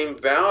have the same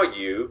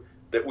value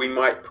that we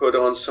might put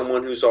on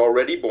someone who's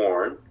already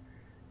born.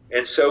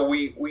 And so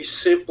we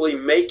simply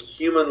make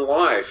human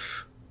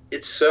life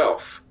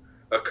itself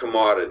a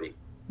commodity.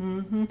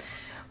 Mm-hmm.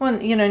 Well,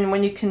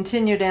 when you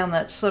continue down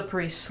that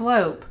slippery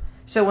slope,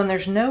 so when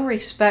there's no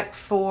respect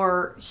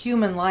for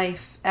human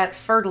life at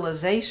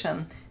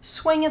fertilization,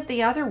 swing it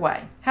the other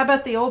way. How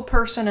about the old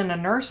person in a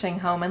nursing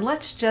home? And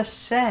let's just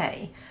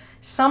say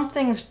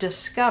something's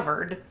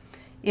discovered,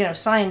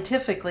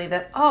 scientifically,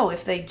 that,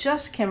 if they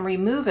just can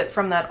remove it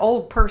from that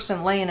old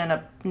person laying in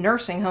a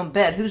nursing home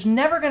bed who's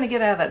never going to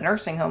get out of that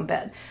nursing home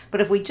bed.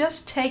 But if we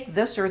just take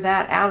this or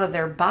that out of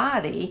their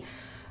body,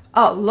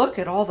 look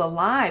at all the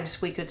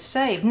lives we could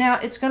save. Now,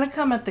 it's going to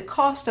come at the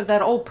cost of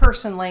that old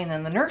person laying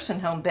in the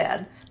nursing home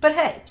bed. But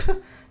hey,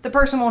 the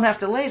person won't have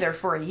to lay there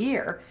for a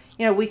year.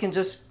 We can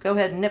just go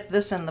ahead and nip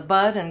this in the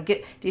bud and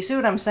do you see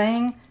what I'm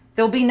saying?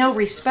 There'll be no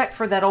respect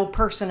for that old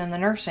person in the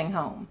nursing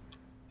home.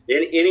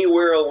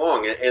 Anywhere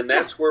along. And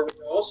that's where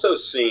we're also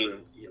seeing,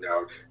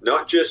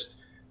 not just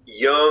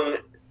young,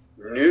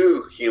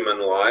 new human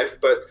life,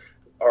 but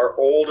our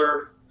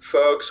older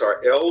folks,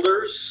 our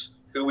elders,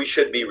 who we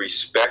should be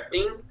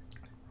respecting.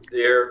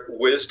 Their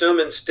wisdom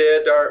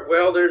instead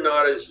they're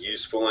not as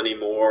useful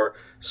anymore.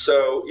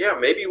 So,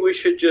 maybe we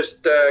should just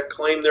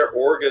claim their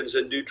organs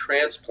and do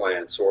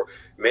transplants, or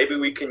maybe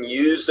we can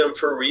use them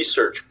for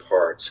research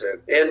parts.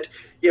 And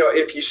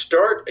if you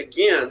start,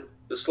 again,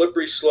 the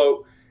slippery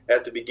slope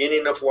at the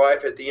beginning of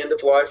life, at the end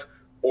of life,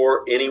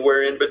 or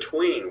anywhere in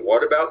between.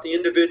 What about the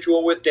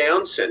individual with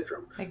Down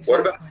syndrome? Exactly.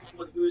 What about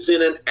someone who's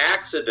in an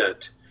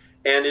accident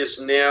and is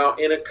now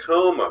in a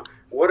coma?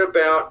 What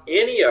about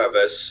any of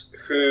us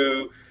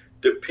who,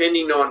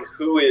 depending on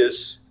who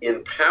is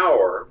in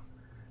power,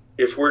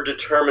 if we're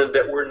determined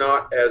that we're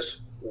not as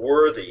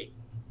worthy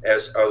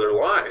as other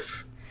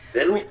life,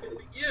 then we can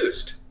be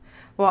used.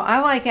 Well,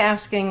 I like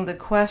asking the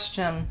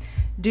question,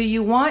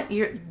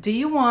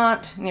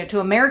 to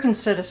American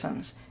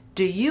citizens,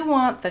 do you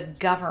want the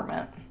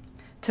government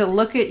to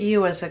look at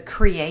you as a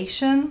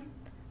creation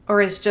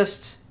or as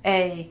just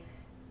a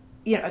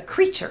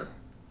creature,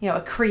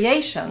 a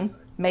creation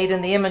made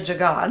in the image of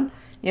God,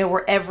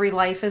 where every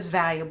life is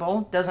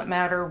valuable, doesn't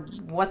matter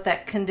what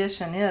that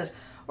condition is,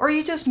 or are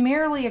you just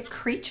merely a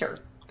creature?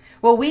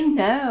 Well, we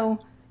know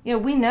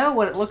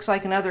what it looks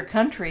like in other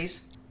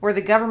countries where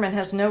the government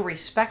has no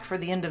respect for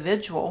the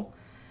individual.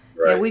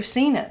 Right. We've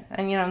seen it,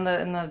 and in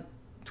the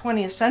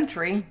 20th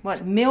century,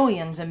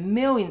 millions and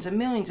millions and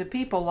millions of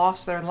people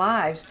lost their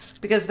lives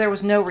because there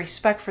was no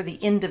respect for the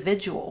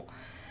individual.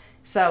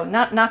 So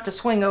not to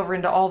swing over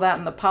into all that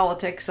in the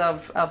politics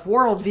of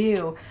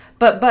worldview,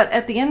 but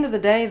at the end of the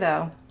day,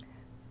 though,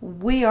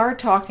 we are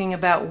talking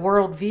about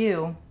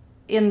worldview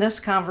in this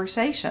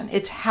conversation.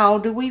 It's how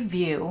do we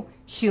view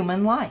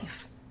human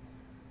life?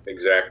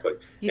 Exactly.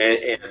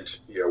 And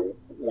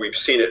we've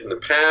seen it in the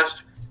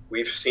past.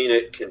 We've seen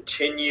it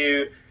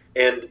continue.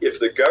 And if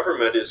the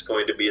government is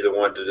going to be the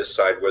one to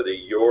decide whether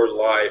your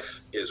life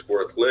is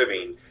worth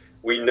living,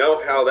 we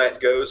know how that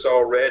goes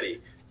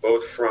already,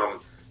 both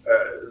from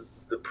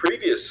the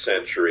previous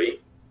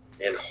century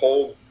and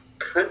whole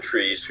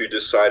countries who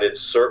decided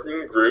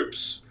certain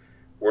groups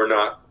were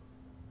not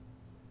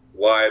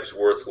lives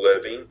worth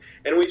living.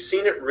 And we've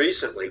seen it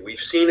recently. We've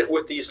seen it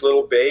with these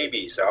little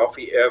babies,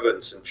 Alfie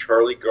Evans and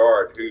Charlie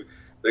Gard, who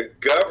the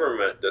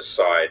government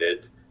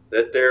decided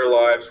that their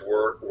lives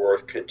weren't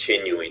worth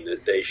continuing,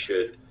 that they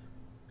should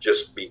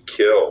just be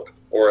killed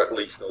or at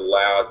least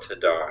allowed to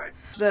die.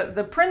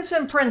 The prince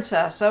and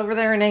princess over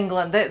there in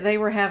England, they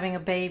were having a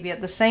baby.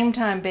 At the same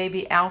time,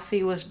 baby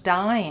Alfie was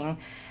dying.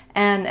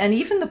 And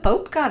even the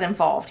Pope got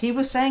involved. He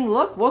was saying,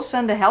 look, we'll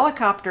send a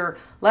helicopter,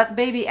 let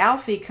baby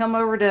Alfie come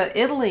over to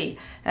Italy,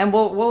 and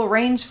we'll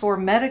arrange for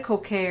medical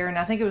care. And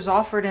I think it was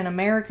offered in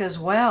America as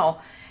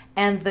well.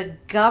 And the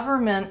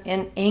government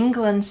in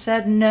England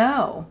said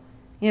no.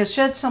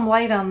 Shed some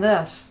light on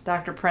this,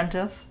 Dr.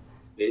 Prentice.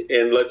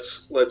 And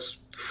let's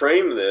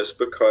frame this,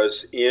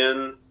 because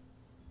in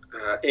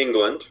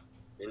England,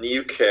 in the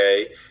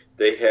UK,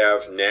 they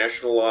have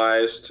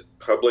nationalized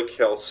public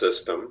health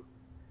system,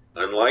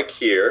 unlike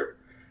here.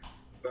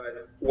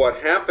 But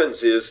what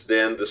happens is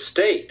then the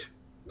state,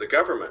 the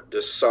government,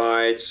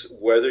 decides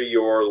whether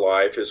your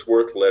life is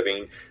worth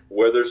living,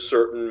 whether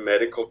certain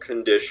medical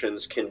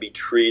conditions can be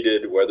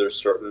treated, whether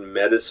certain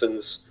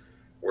medicines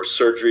or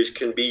surgeries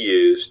can be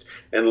used.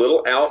 And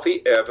little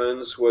Alfie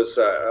Evans was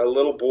a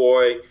little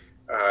boy.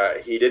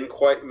 He didn't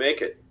quite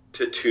make it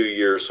to 2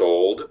 years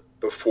old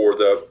before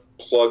the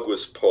plug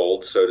was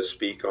pulled, so to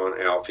speak, on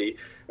Alfie.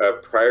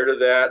 Prior to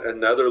that,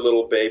 another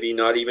little baby,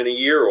 not even a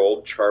year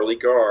old, Charlie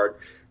Gard.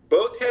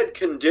 Both had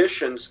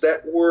conditions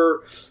that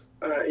were,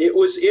 it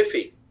was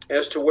iffy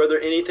as to whether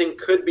anything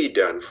could be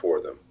done for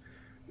them.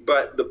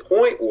 But the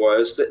point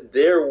was that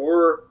there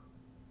were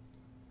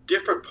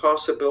different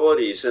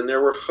possibilities, and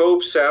there were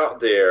hopes out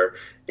there.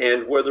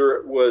 And whether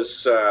it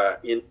was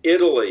in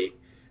Italy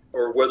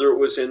or whether it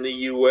was in the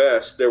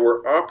U.S., there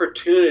were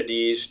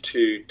opportunities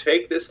to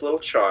take this little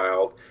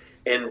child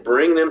and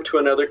bring them to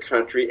another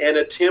country and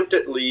attempt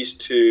at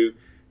least to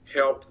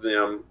help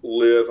them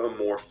live a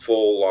more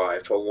full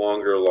life, a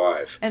longer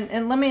life.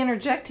 And let me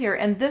interject here,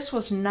 and this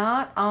was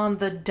not on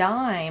the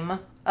dime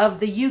of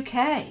the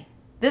UK.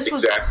 This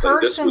was Exactly.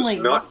 personally...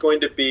 This was not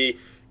going to be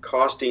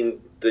costing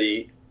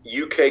the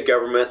UK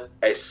government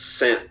a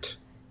cent.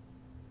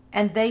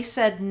 And they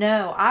said,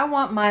 no, I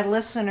want my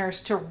listeners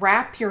to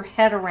wrap your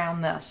head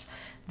around this.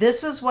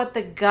 This is what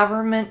the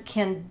government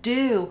can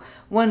do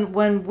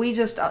when we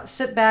just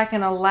sit back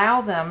and allow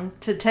them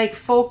to take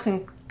full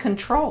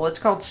control. It's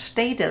called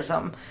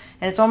statism,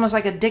 and it's almost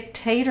like a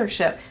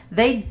dictatorship.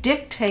 They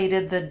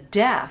dictated the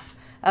death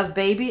of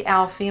baby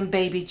Alfie and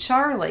baby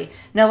Charlie.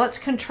 Now let's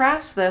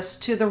contrast this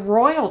to the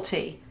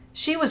royalty.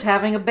 She was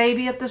having a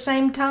baby at the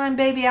same time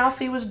baby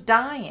Alfie was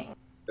dying.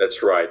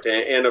 That's right.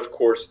 And of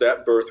course,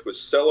 that birth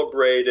was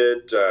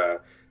celebrated,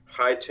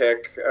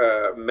 high-tech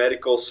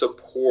medical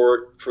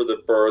support for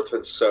the birth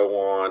and so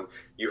on.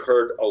 You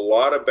heard a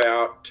lot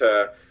about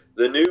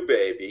the new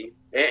baby,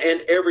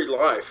 and every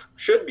life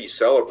should be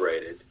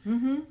celebrated.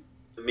 Mm-hmm. In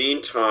the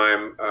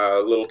meantime,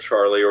 little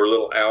Charlie or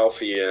little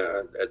Alfie,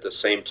 at the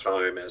same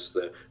time as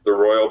the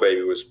royal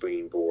baby was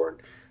being born,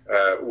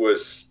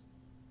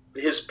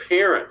 his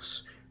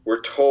parents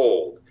were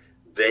told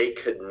they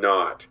could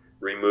not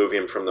remove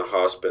him from the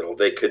hospital.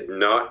 They could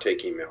not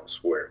take him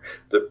elsewhere.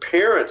 The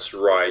parents'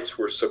 rights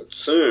were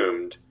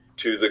subsumed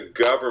to the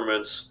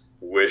government's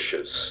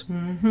wishes.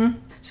 Mm-hmm.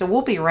 So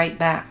we'll be right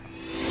back.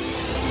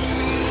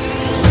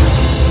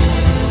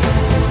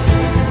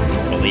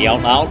 The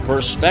Out Loud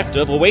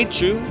perspective awaits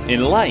you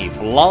in life,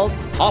 love,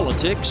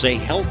 politics, a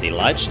healthy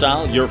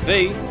lifestyle, your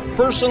faith,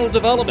 personal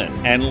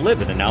development, and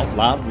living an out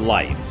loud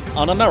life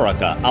on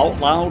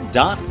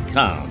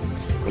AmericaOutloud.com.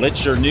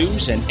 It's your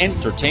news and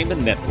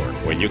entertainment network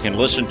where you can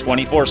listen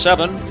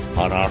 24/7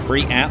 on our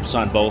free apps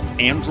on both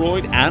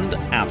Android and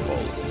Apple.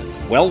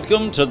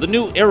 Welcome to the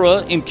new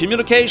era in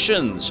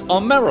communications,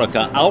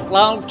 America Out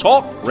Loud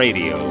Talk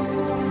Radio.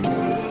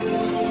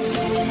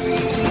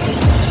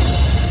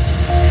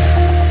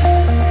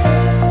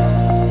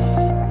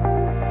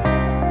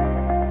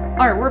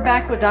 All right, we're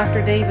back with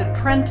Dr. David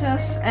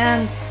Prentice,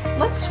 and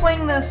let's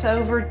swing this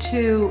over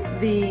to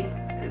the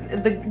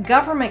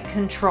government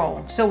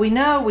control. So we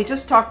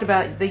just talked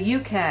about the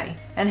UK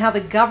and how the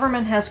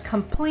government has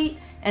complete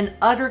and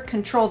utter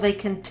control. They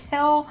can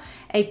tell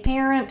a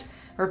parent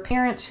or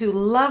parents who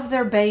love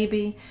their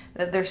baby,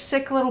 that their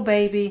sick little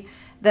baby,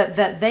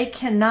 that they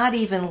cannot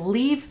even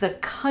leave the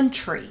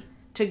country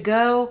to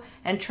go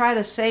and try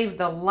to save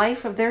the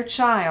life of their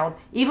child,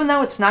 even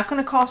though it's not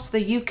going to cost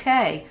the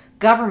UK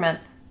government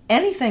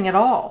anything at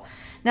all.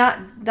 Now,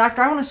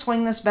 Doctor, I want to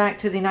swing this back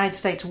to the United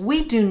States.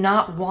 We do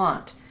not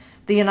want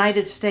the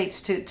United States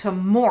to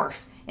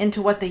morph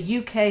into what the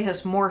UK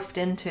has morphed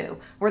into,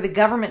 where the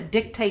government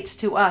dictates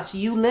to us,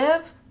 you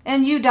live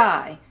and you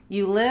die.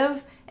 You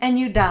live and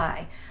you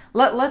die.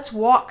 Let's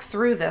walk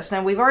through this.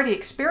 Now, we've already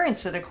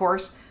experienced it, of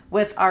course,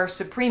 with our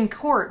Supreme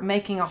Court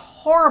making a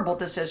horrible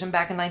decision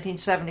back in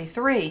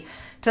 1973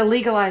 to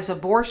legalize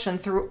abortion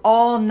through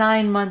all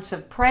 9 months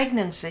of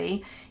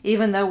pregnancy,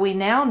 even though we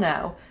now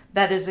know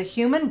that as a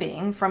human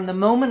being, from the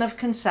moment of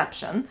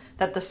conception,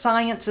 that the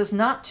science is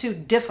not too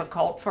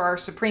difficult for our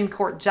Supreme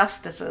Court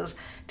justices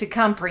to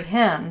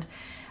comprehend.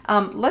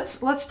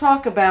 Let's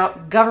talk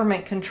about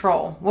government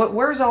control.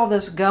 Where's all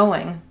this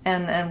going,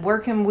 and where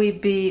can we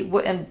be,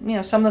 and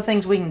some of the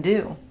things we can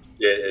do?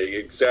 Yeah,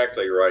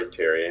 exactly right,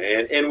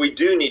 Terry. And we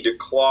do need to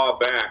claw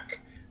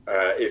back,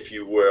 if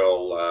you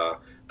will,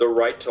 the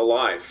right to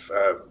life,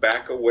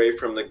 back away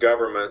from the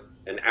government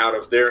and out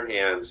of their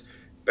hands,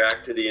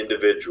 back to the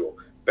individual,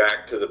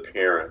 back to the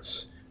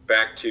parents,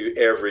 back to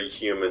every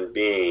human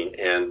being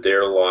and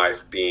their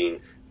life being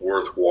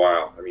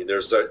worthwhile. I mean,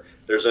 there's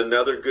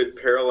another good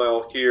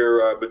parallel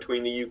here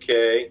between the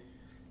UK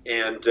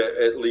and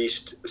at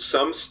least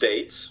some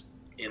states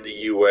in the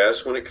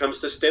US when it comes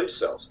to stem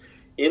cells.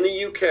 In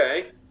the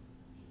UK,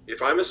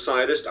 if I'm a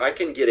scientist, I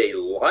can get a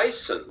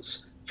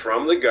license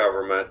from the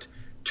government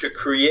to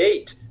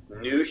create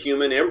new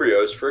human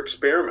embryos for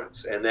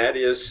experiments. And that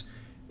is,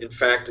 in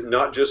fact,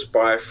 not just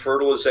by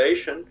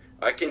fertilization.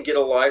 I can get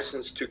a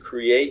license to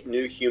create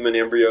new human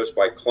embryos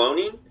by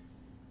cloning,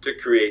 to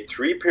create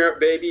 3-parent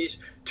babies,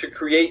 to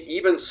create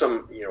even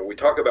some, we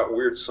talk about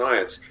weird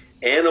science,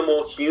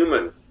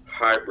 animal-human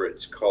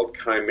hybrids called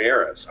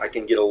chimeras. I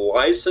can get a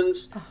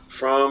license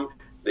from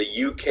the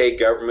UK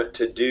government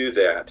to do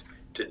that,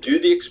 to do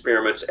the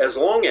experiments, as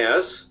long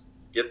as,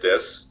 get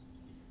this,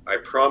 I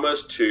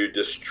promise to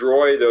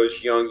destroy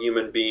those young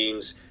human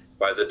beings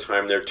by the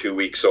time they're 2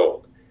 weeks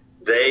old.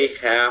 They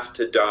have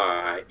to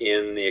die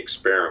in the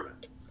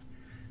experiment.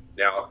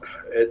 Now,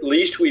 at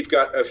least we've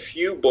got a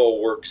few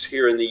bulwarks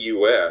here in the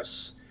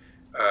U.S.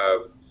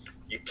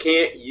 You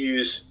can't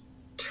use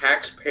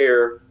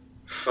taxpayer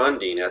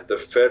funding at the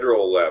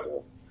federal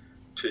level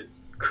to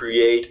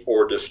create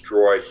or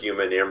destroy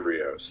human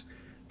embryos.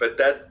 But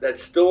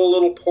that's still a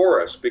little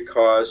porous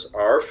because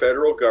our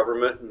federal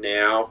government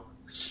now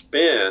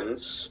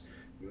spends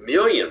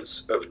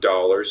millions of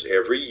dollars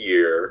every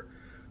year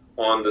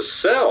on the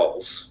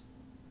cells,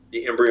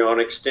 the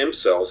embryonic stem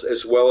cells,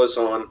 as well as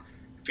on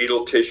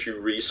fetal tissue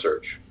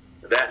research.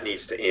 That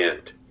needs to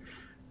end.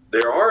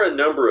 There are a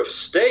number of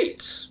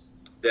states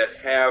that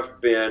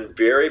have been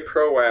very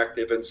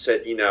proactive and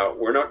said,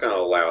 we're not going to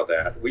allow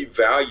that. We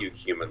value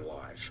human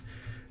life.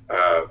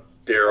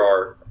 There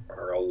are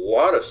a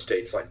lot of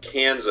states like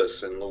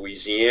Kansas and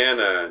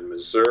Louisiana and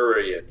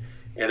Missouri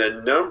and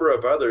a number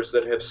of others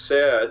that have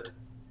said,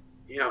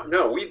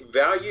 no, we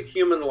value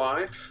human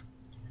life.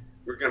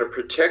 We're going to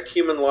protect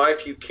human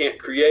life. You can't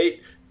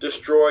create,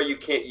 destroy. You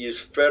can't use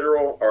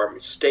federal or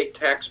state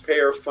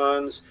taxpayer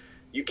funds.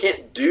 You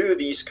can't do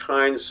these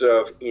kinds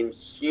of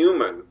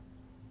inhuman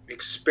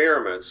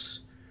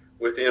experiments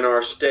within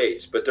our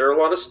states. But there are a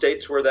lot of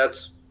states where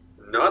that's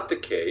not the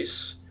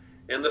case,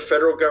 and the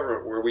federal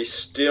government where we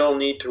still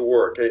need to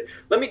work.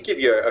 Let me give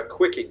you a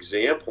quick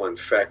example. In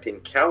fact, in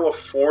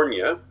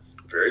California,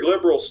 a very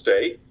liberal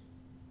state,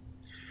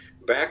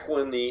 back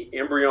when the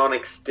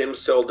embryonic stem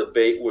cell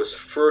debate was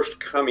first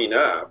coming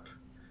up,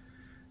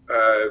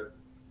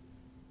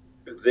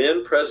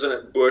 then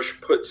President Bush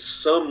put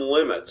some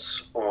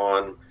limits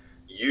on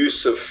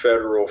use of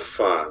federal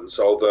funds,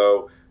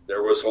 although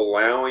there was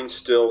allowing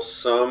still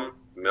some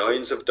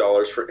millions of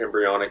dollars for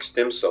embryonic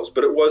stem cells.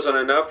 But it wasn't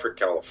enough for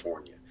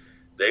California.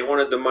 They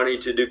wanted the money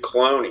to do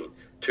cloning,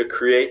 to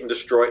create and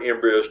destroy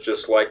embryos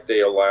just like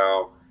they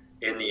allow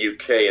in the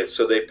UK. And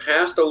so they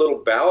passed a little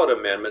ballot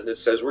amendment that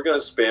says we're going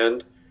to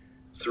spend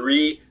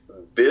 $3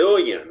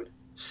 billion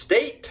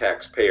state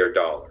taxpayer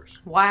dollars.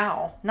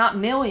 Wow. Not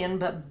million,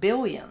 but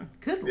billion.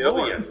 Good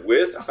billion, Lord.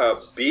 with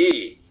a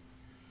B,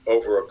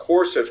 over a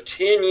course of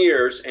 10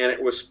 years, and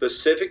it was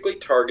specifically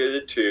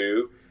targeted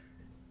to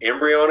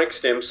embryonic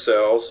stem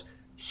cells,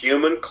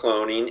 human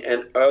cloning,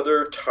 and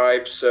other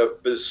types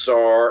of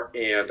bizarre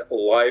and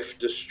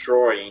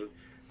life-destroying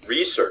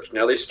research.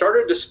 Now, they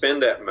started to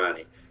spend that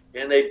money,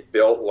 and they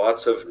built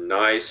lots of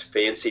nice,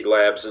 fancy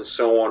labs and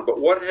so on,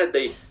 but what had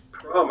they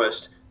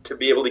promised to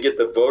be able to get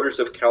the voters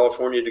of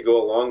California to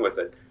go along with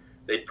it?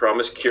 They'd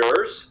promised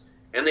cures,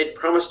 and they'd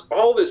promised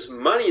all this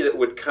money that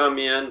would come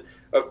in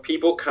of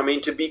people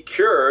coming to be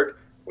cured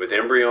with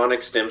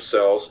embryonic stem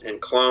cells and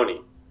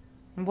cloning.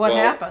 What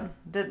happened?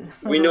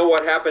 We know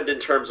what happened in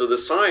terms of the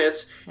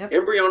science. Yep.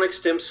 Embryonic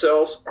stem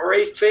cells are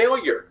a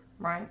failure.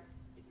 Right.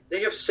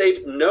 They have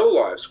saved no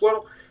lives.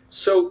 Well,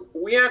 so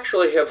we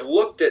actually have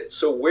looked at,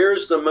 so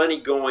where's the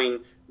money going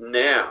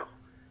now?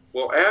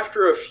 Well,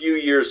 after a few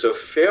years of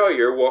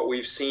failure, what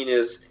we've seen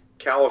is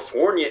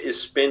California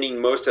is spending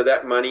most of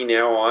that money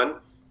now on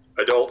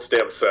adult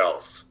stem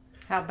cells.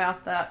 How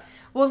about that?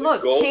 Well,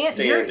 look,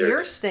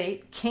 your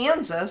state,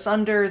 Kansas,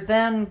 under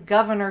then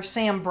Governor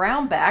Sam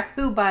Brownback,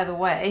 who, by the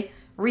way,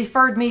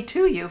 referred me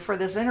to you for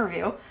this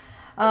interview,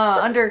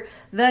 under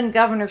then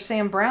Governor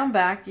Sam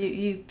Brownback,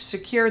 you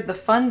secured the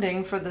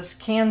funding for this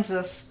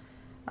Kansas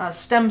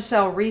Stem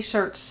Cell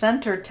Research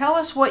Center. Tell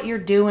us what you're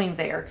doing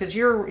there, because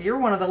you're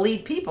one of the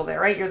lead people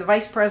there, right? You're the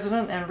vice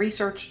president and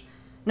research.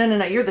 No,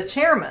 you're the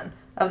chairman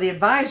of the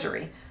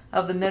advisory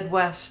of the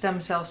Midwest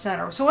Stem Cell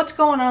Center. So what's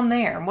going on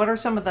there, and what are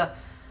some of the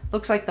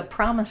looks like the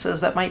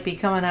promises that might be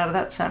coming out of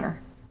that center?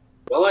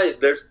 Well,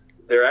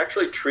 they're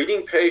actually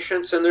treating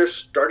patients, and they're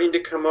starting to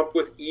come up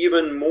with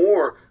even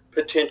more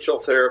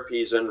potential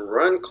therapies and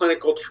run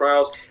clinical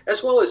trials,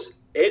 as well as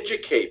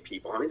educate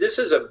people. I mean, this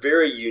is a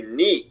very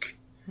unique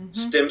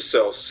stem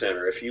cell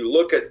center. If you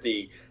look at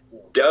the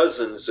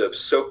dozens of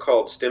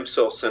so-called stem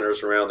cell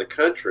centers around the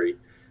country,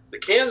 the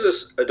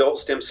Kansas Adult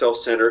Stem Cell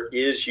Center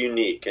is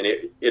unique, and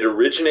it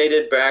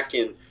originated back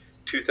in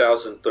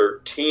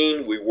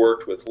 2013. We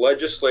worked with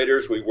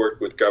legislators. We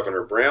worked with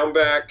Governor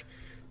Brownback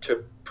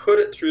to put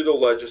it through the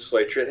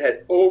legislature. It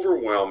had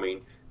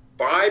overwhelming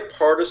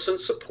bipartisan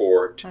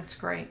support. That's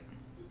great.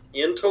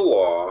 Into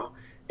law,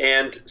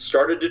 and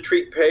started to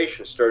treat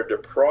patients, started to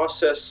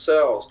process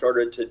cells,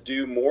 started to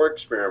do more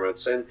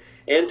experiments, and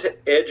to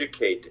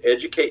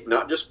educate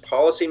not just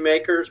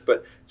policymakers,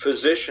 but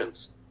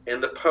physicians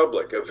and the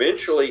public.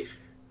 Eventually,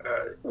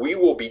 we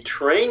will be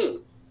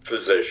training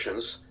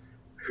physicians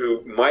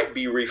who might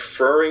be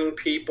referring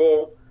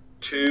people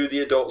to the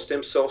Adult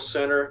Stem Cell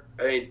Center.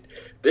 I mean,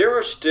 there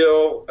are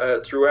still,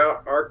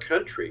 throughout our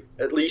country,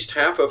 at least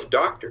half of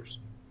doctors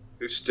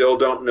who still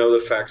don't know the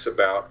facts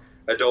about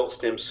adult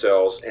stem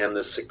cells and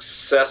the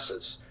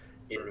successes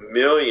in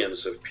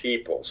millions of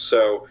people.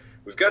 So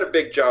we've got a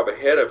big job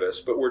ahead of us,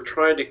 but we're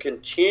trying to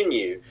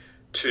continue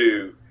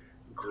to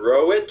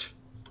grow it,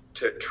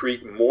 to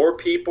treat more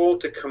people,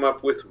 to come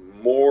up with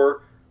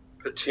more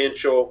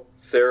potential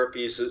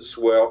therapies as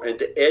well, and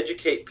to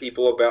educate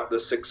people about the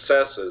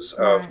successes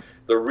of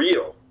the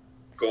real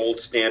gold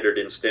standard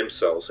in stem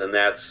cells, and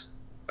that's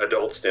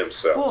adult stem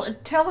cells. Well,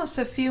 tell us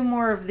a few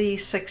more of the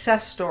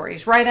success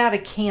stories right out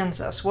of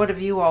Kansas. What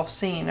have you all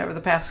seen over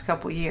the past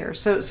couple years?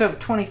 So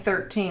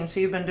 2013, so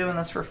you've been doing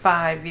this for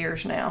 5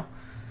 years now.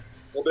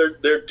 Well,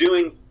 they're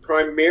doing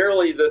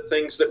primarily the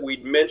things that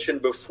we'd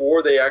mentioned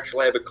before. They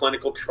actually have a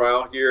clinical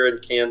trial here in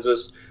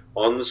Kansas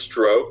on the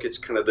stroke. It's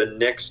kind of the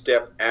next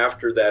step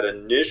after that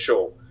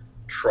initial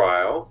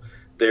trial.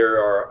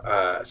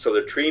 So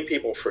they're treating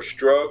people for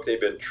stroke. They've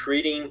been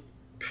treating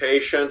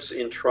patients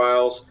in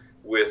trials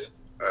with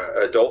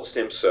adult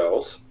stem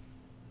cells.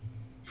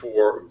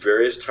 for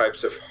various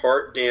types of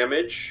heart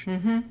damage.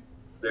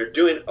 They're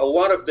doing a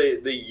lot of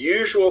the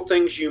usual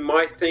things you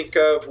might think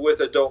of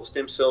with adult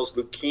stem cells,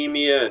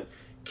 leukemia and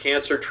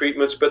cancer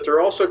treatments, but they're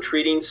also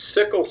treating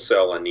sickle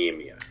cell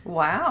anemia.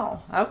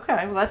 Wow.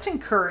 Okay. Well, that's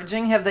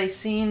encouraging. Have they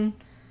seen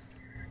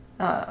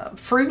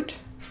fruit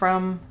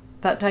from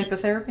that type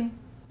of therapy?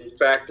 In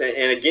fact,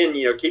 and again,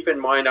 keep in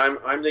mind,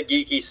 I'm the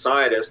geeky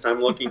scientist.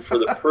 I'm looking for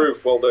the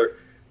proof. Well, the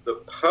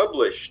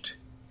published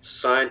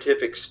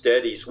scientific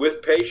studies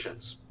with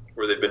patients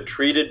where they've been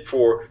treated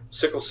for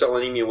sickle cell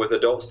anemia with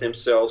adult stem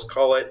cells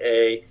call it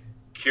a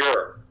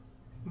cure.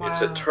 Wow.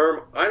 It's a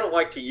term I don't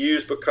like to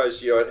use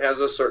because it has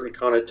a certain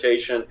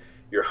connotation.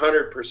 You're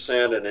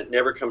 100% and it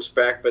never comes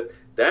back, but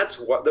that's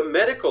what the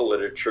medical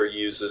literature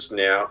uses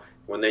now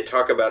when they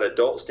talk about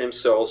adult stem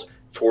cells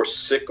for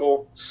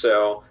sickle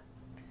cell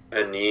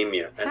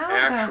anemia.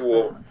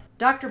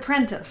 Dr.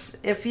 Prentice,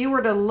 if you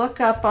were to look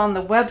up on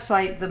the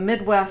website the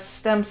Midwest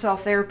Stem Cell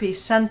Therapy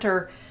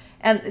Center,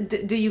 and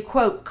do you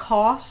quote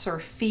costs or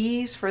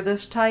fees for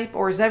this type,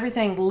 or is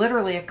everything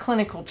literally a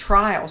clinical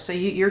trial? So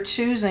you're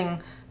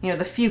choosing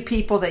the few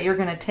people that you're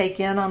going to take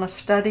in on a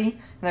study,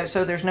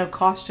 so there's no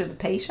cost to the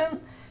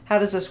patient? How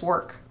does this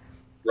work?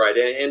 Right,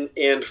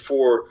 and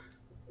for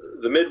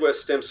the Midwest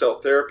Stem Cell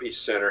Therapy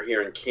Center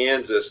here in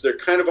Kansas, they're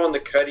kind of on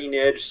the cutting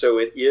edge, so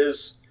it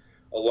is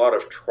a lot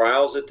of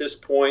trials at this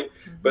point,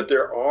 but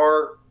there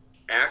are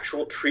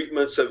actual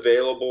treatments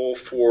available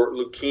for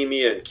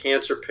leukemia and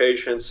cancer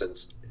patients and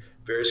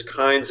various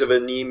kinds of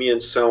anemia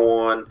and so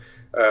on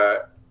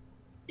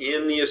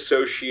in the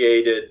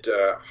associated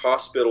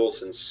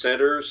hospitals and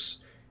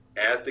centers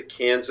at the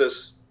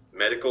Kansas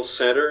Medical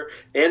Center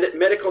and at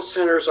medical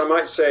centers, I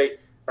might say,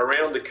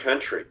 around the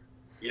country.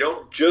 You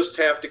don't just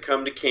have to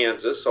come to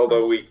Kansas,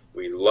 although we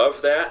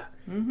love that.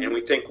 And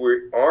we think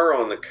we are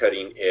on the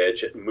cutting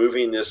edge at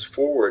moving this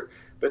forward.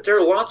 But there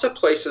are lots of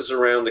places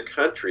around the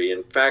country.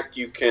 In fact,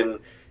 you can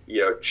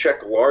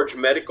check large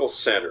medical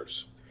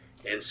centers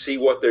and see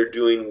what they're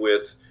doing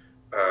with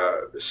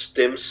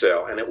stem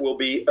cell. And it will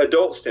be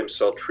adult stem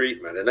cell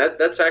treatment. And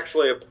that's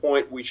actually a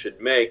point we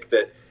should make,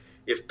 that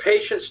if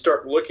patients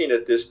start looking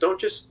at this, don't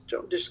just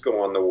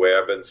go on the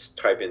web and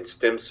type in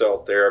stem cell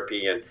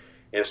therapy and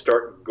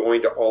start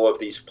going to all of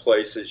these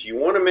places. You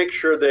want to make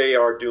sure they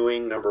are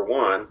doing, number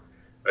one,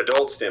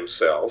 adult stem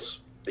cells,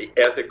 the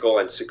ethical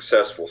and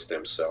successful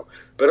stem cell,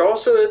 but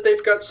also that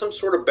they've got some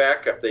sort of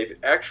backup. They've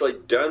actually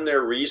done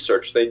their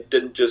research. They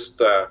didn't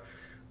just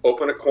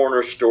open a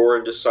corner store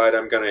and decide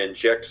I'm going to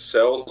inject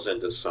cells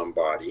into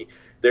somebody.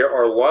 There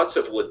are lots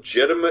of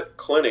legitimate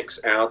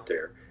clinics out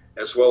there,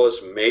 as well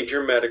as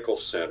major medical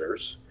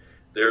centers.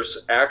 There's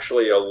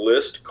actually a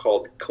list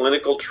called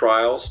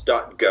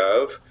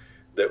clinicaltrials.gov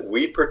that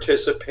we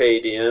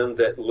participate in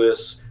that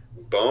lists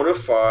bona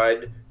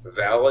fide,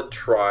 valid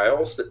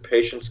trials that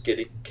patients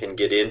can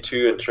get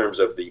into in terms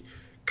of the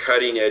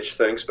cutting edge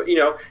things. But,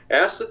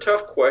 ask the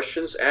tough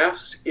questions.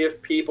 Ask if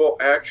people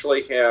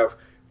actually have,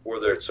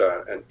 whether it's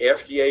an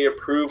FDA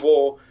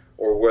approval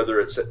or whether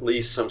it's at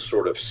least some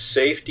sort of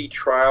safety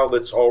trial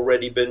that's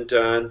already been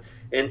done,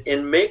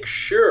 and make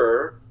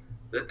sure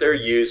that they're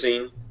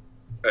using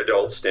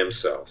adult stem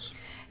cells.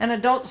 And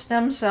adult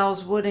stem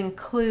cells would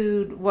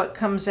include what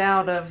comes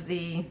out of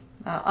the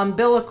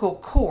umbilical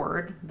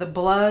cord, the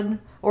blood,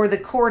 or the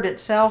cord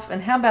itself,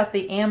 and how about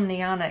the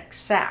amniotic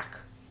sac?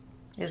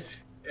 As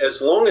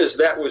long as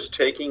that was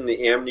taking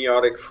the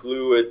amniotic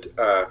fluid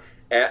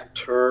at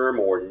term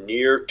or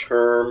near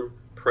term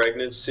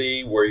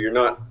pregnancy, where you're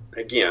not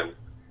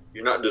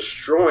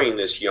destroying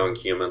this young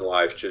human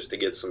life just to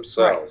get some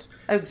cells.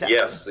 Right. Exactly.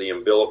 Yes, the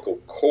umbilical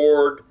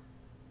cord,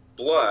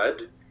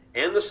 blood,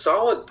 and the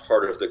solid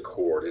part of the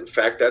cord. In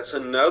fact, that's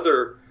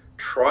another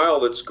trial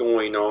that's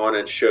going on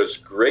and shows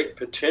great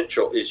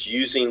potential, is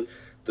using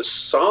the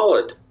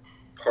solid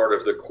part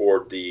of the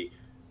cord, the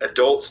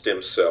adult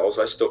stem cells,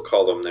 I still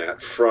call them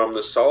that, from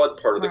the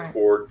solid part of the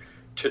cord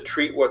to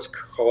treat what's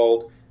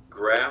called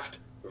graft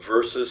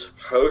versus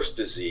host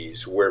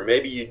disease, where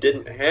maybe you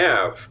didn't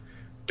have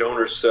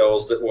donor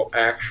cells that will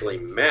actually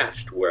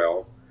match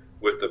well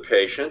with the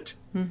patient.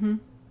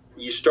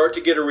 You start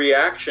to get a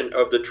reaction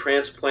of the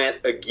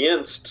transplant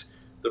against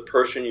the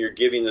person you're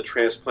giving the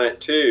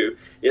transplant to.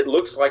 It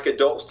looks like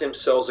adult stem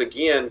cells,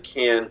 again,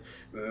 can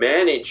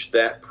manage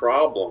that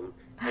problem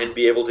and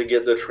be able to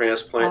get the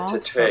transplant to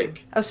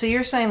take. Oh, so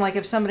you're saying, like,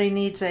 if somebody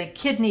needs a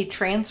kidney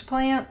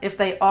transplant, if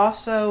they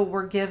also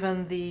were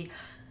given the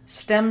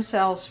stem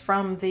cells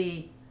from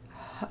the,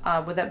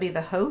 would that be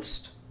the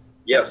host?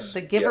 Yes.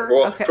 The giver? Yeah.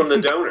 Well, okay. From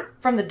the donor.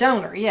 From the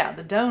donor, yeah,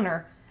 the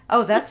donor.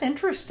 Oh, that's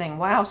interesting.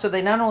 Wow. So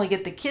they not only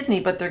get the kidney,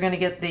 but they're going to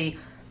get the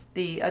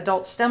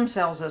adult stem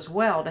cells as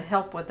well to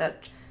help with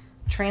that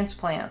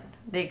transplant,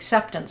 the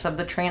acceptance of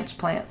the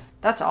transplant.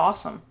 That's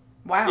awesome.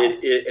 Wow. And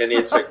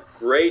it's a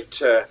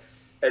great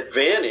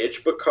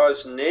advantage,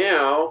 because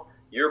now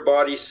your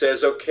body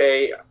says,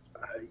 okay,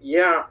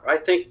 I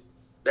think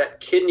that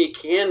kidney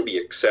can be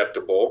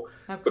acceptable,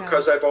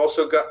 because I've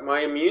also got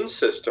my immune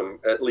system,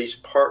 at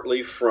least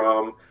partly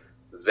from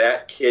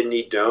that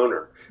kidney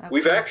donor. Okay.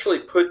 We've actually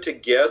put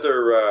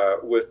together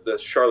with the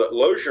Charlotte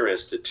Lozier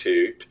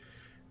Institute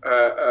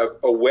a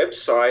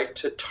website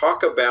to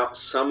talk about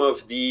some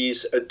of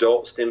these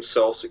adult stem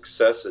cell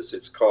successes.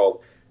 It's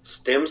called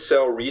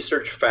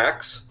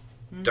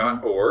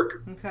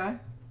stemcellresearchfacts.org. Okay.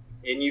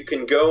 And you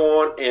can go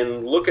on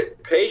and look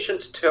at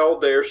patients tell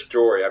their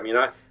story. I mean,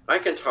 I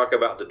can talk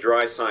about the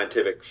dry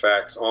scientific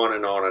facts on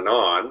and on and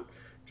on,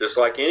 just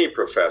like any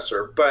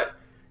professor, but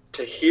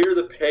to hear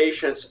the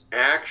patients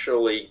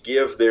actually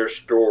give their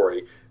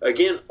story,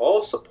 again,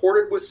 all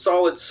supported with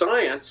solid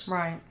science,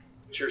 right?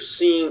 You're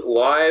seeing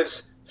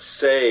lives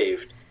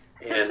saved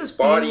and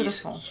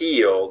bodies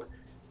healed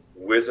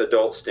with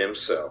adult stem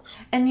cells.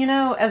 And you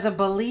know, as a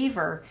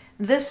believer,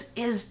 this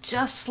is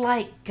just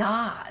like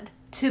God,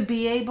 to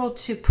be able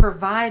to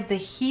provide the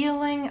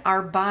healing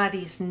our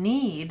bodies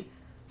need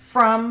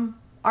from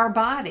our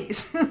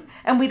bodies.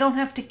 And we don't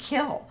have to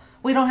kill.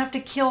 We don't have to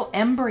kill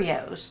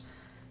embryos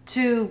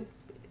to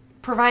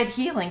provide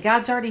healing.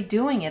 God's already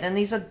doing it in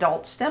these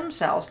adult stem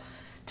cells.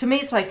 To me,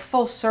 it's like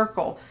full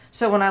circle.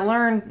 So when I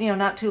learned,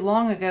 not too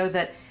long ago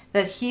that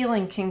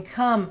healing can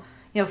come,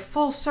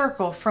 full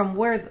circle from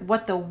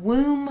what the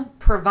womb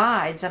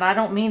provides, and I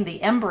don't mean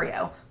the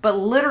embryo, but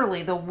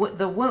literally the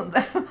womb,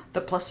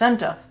 the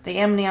placenta, the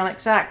amniotic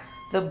sac,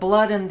 the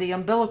blood in the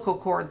umbilical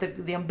cord,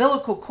 the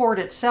umbilical cord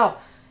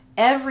itself,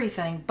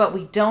 everything, but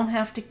we don't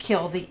have to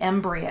kill the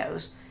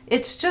embryos.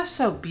 It's just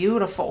so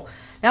beautiful.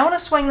 Now I want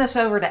to swing this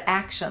over to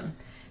action.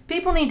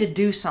 People need to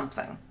do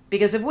something,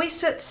 because if we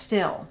sit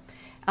still,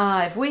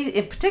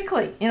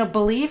 particularly,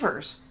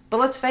 believers, but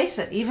let's face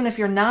it, even if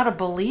you're not a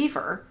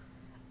believer,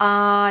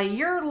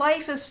 your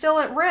life is still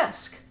at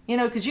risk,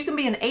 because you can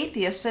be an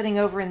atheist sitting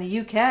over in the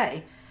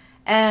UK,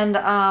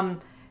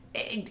 and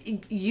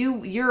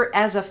you're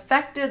as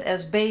affected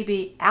as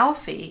baby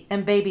Alfie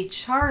and baby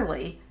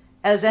Charlie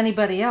as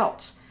anybody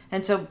else.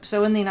 And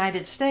so in the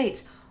United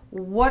States,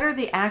 what are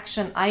the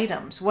action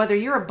items? Whether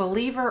you're a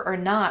believer or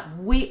not,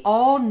 we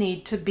all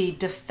need to be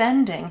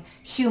defending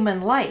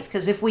human life,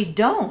 because if we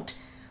don't,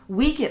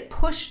 we get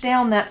pushed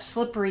down that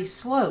slippery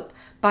slope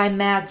by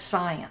mad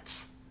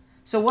science.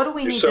 So what do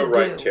we need to do? You're so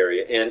right,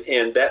 Terry.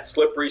 And that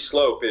slippery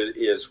slope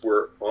is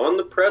we're on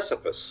the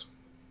precipice.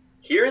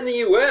 Here in the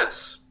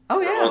U.S.,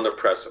 we're on the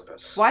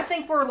precipice. Well, I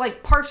think we're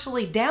like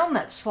partially down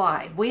that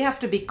slide. We have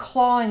to be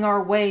clawing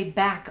our way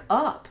back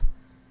up.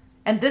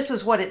 And this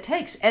is what it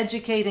takes,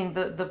 educating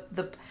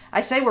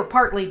I say we're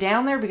partly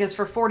down there because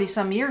for 40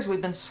 some years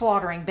we've been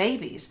slaughtering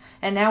babies,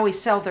 and now we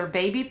sell their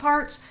baby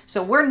parts.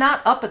 So we're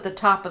not up at the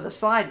top of the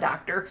slide,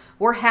 doctor.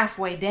 We're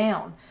halfway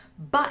down.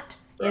 But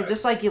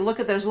just like you look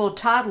at those little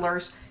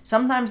toddlers,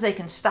 sometimes they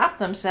can stop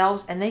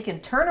themselves and they can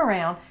turn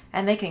around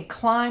and they can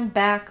climb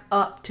back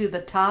up to the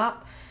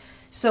top.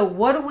 So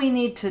what do we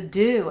need to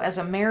do as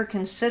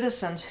American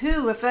citizens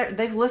who, if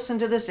they've listened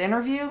to this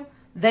interview,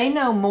 they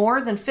know more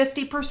than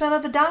 50%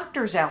 of the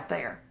doctors out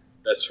there?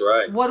 That's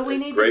right. What do we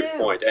need to do? Great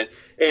point.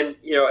 And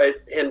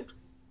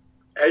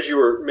as you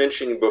were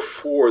mentioning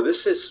before,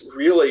 this is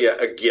really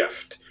a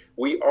gift.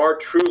 We are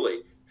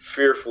truly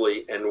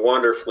fearfully and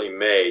wonderfully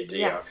made.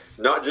 Yes.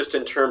 Not just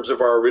in terms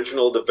of our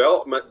original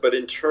development, but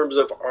in terms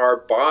of our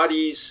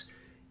body's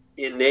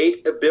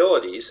innate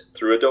abilities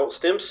through adult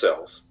stem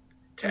cells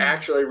to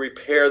actually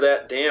repair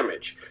that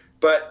damage.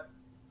 But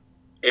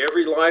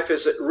every life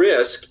is at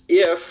risk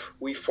if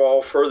we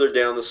fall further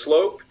down the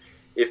slope,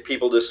 if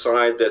people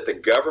decide that the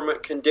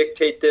government can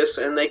dictate this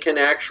and they can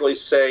actually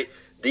say,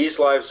 these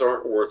lives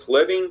aren't worth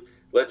living,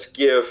 let's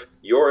give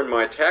your and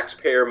my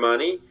taxpayer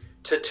money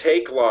to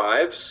take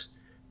lives,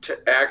 to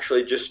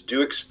actually just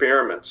do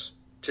experiments,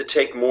 to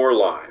take more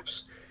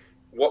lives.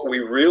 What we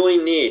really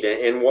need,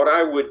 and what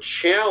I would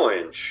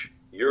challenge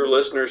your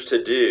listeners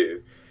to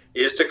do,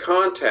 is to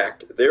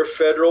contact their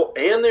federal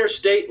and their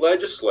state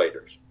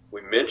legislators. We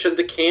mentioned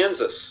the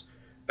Kansas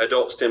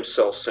Adult Stem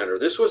Cell Center.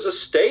 This was a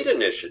state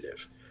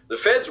initiative. The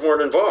feds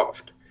weren't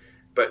involved.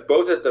 But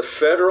both at the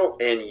federal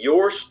and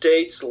your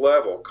state's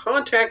level,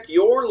 contact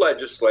your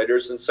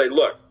legislators and say,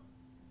 look,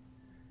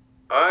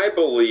 I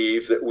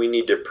believe that we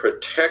need to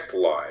protect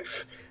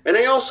life. And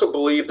I also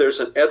believe there's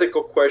an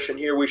ethical question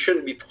here. We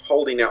shouldn't be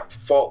holding out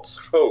false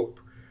hope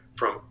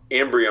from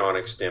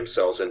embryonic stem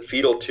cells and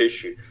fetal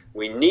tissue.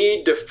 We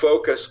need to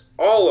focus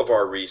all of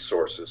our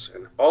resources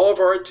and all of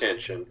our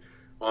attention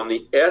on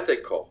the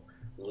ethical,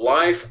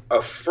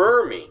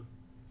 life-affirming,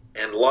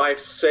 and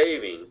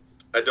life-saving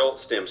adult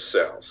stem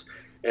cells.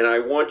 And I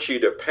want you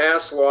to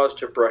pass laws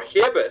to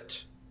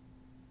prohibit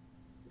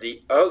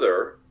the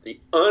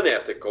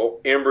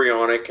unethical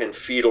embryonic and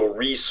fetal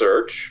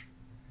research.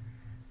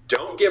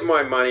 Don't give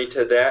my money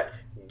to that.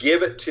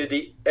 Give it to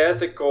the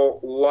ethical,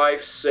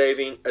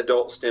 life-saving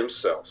adult stem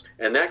cells.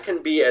 And that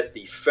can be at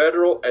the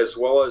federal as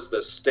well as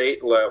the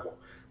state level.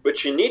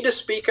 But you need to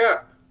speak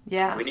up.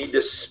 Yes. We need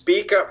to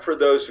speak up for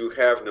those who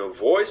have no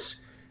voice.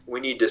 We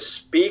need to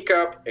speak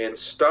up and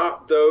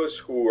stop those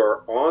who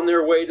are on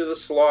their way to the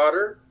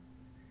slaughter.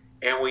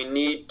 And we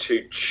need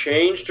to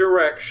change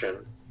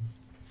direction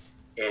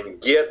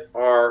and get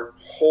our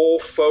whole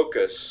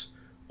focus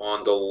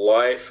on the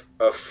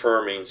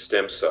life-affirming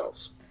stem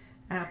cells.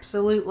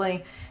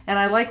 Absolutely. And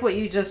I like what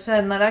you just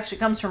said, and that actually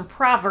comes from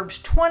Proverbs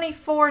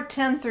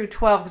 24:10 through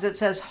 12, because it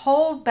says,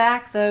 hold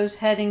back those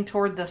heading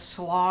toward the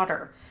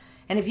slaughter.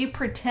 And if you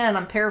pretend,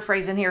 I'm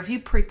paraphrasing here, if you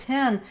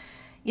pretend,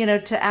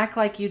 to act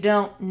like you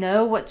don't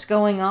know what's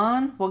going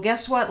on, well,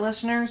 guess what,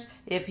 listeners?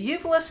 If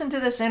you've listened to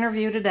this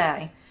interview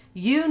today,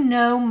 you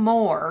know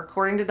more,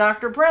 according to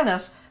Dr.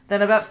 Prentice,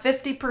 than about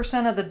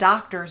 50% of the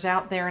doctors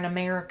out there in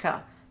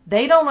America.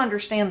 They don't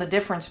understand the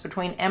difference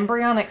between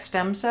embryonic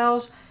stem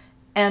cells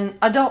and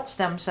adult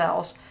stem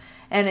cells.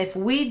 And if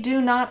we do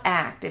not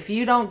act, if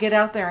you don't get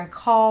out there and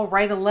call,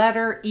 write a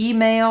letter,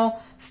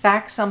 email,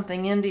 fax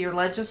something into your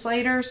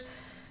legislators,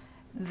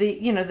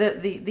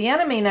 the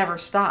enemy never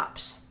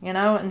stops,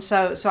 and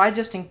so I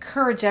just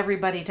encourage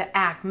everybody to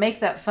act,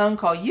 make that phone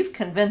call. You've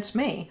convinced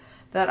me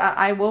that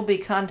I will be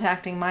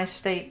contacting my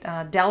state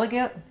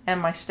delegate and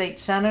my state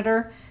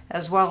senator,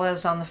 as well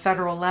as on the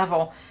federal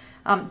level.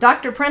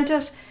 Dr.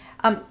 Prentice,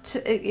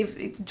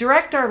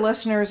 direct our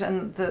listeners,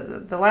 and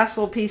the last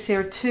little piece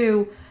here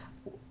to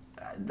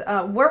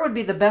where would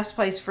be the best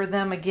place for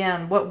them,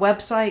 again, what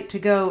website to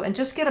go and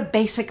just get a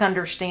basic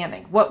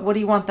understanding. What do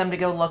you want them to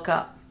go look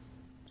up?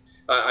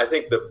 I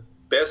think the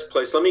best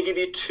place, let me give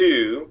you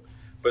two,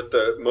 but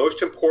the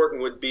most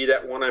important would be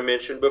that one I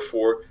mentioned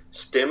before,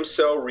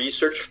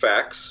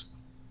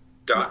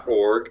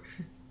 stemcellresearchfacts.org.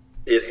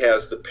 It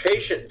has the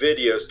patient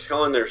videos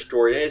telling their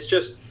story, and it's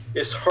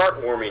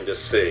heartwarming to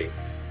see.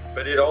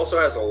 But it also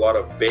has a lot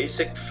of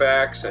basic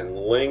facts and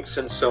links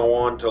and so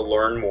on to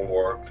learn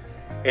more.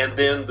 And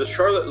then the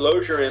Charlotte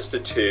Lozier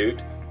Institute,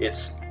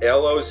 it's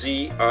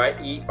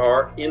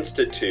LOZIER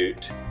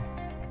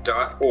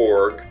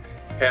Institute.org,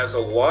 has a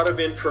lot of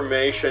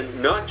information,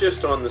 not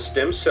just on the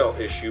stem cell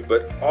issue,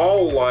 but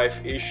all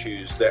life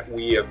issues that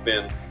we have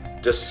been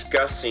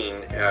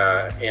discussing,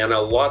 and a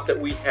lot that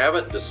we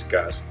haven't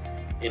discussed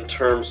in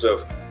terms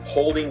of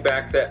holding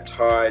back that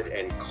tide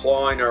and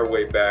clawing our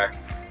way back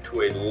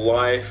to a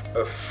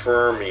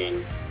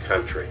life-affirming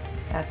country.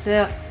 That's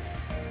it.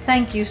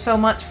 Thank you so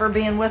much for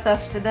being with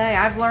us today.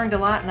 I've learned a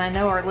lot, and I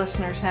know our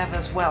listeners have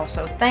as well.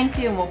 So thank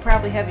you, and we'll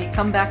probably have you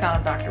come back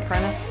on, Dr.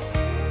 Prentice.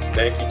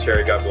 Thank you,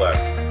 Terry. God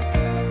bless.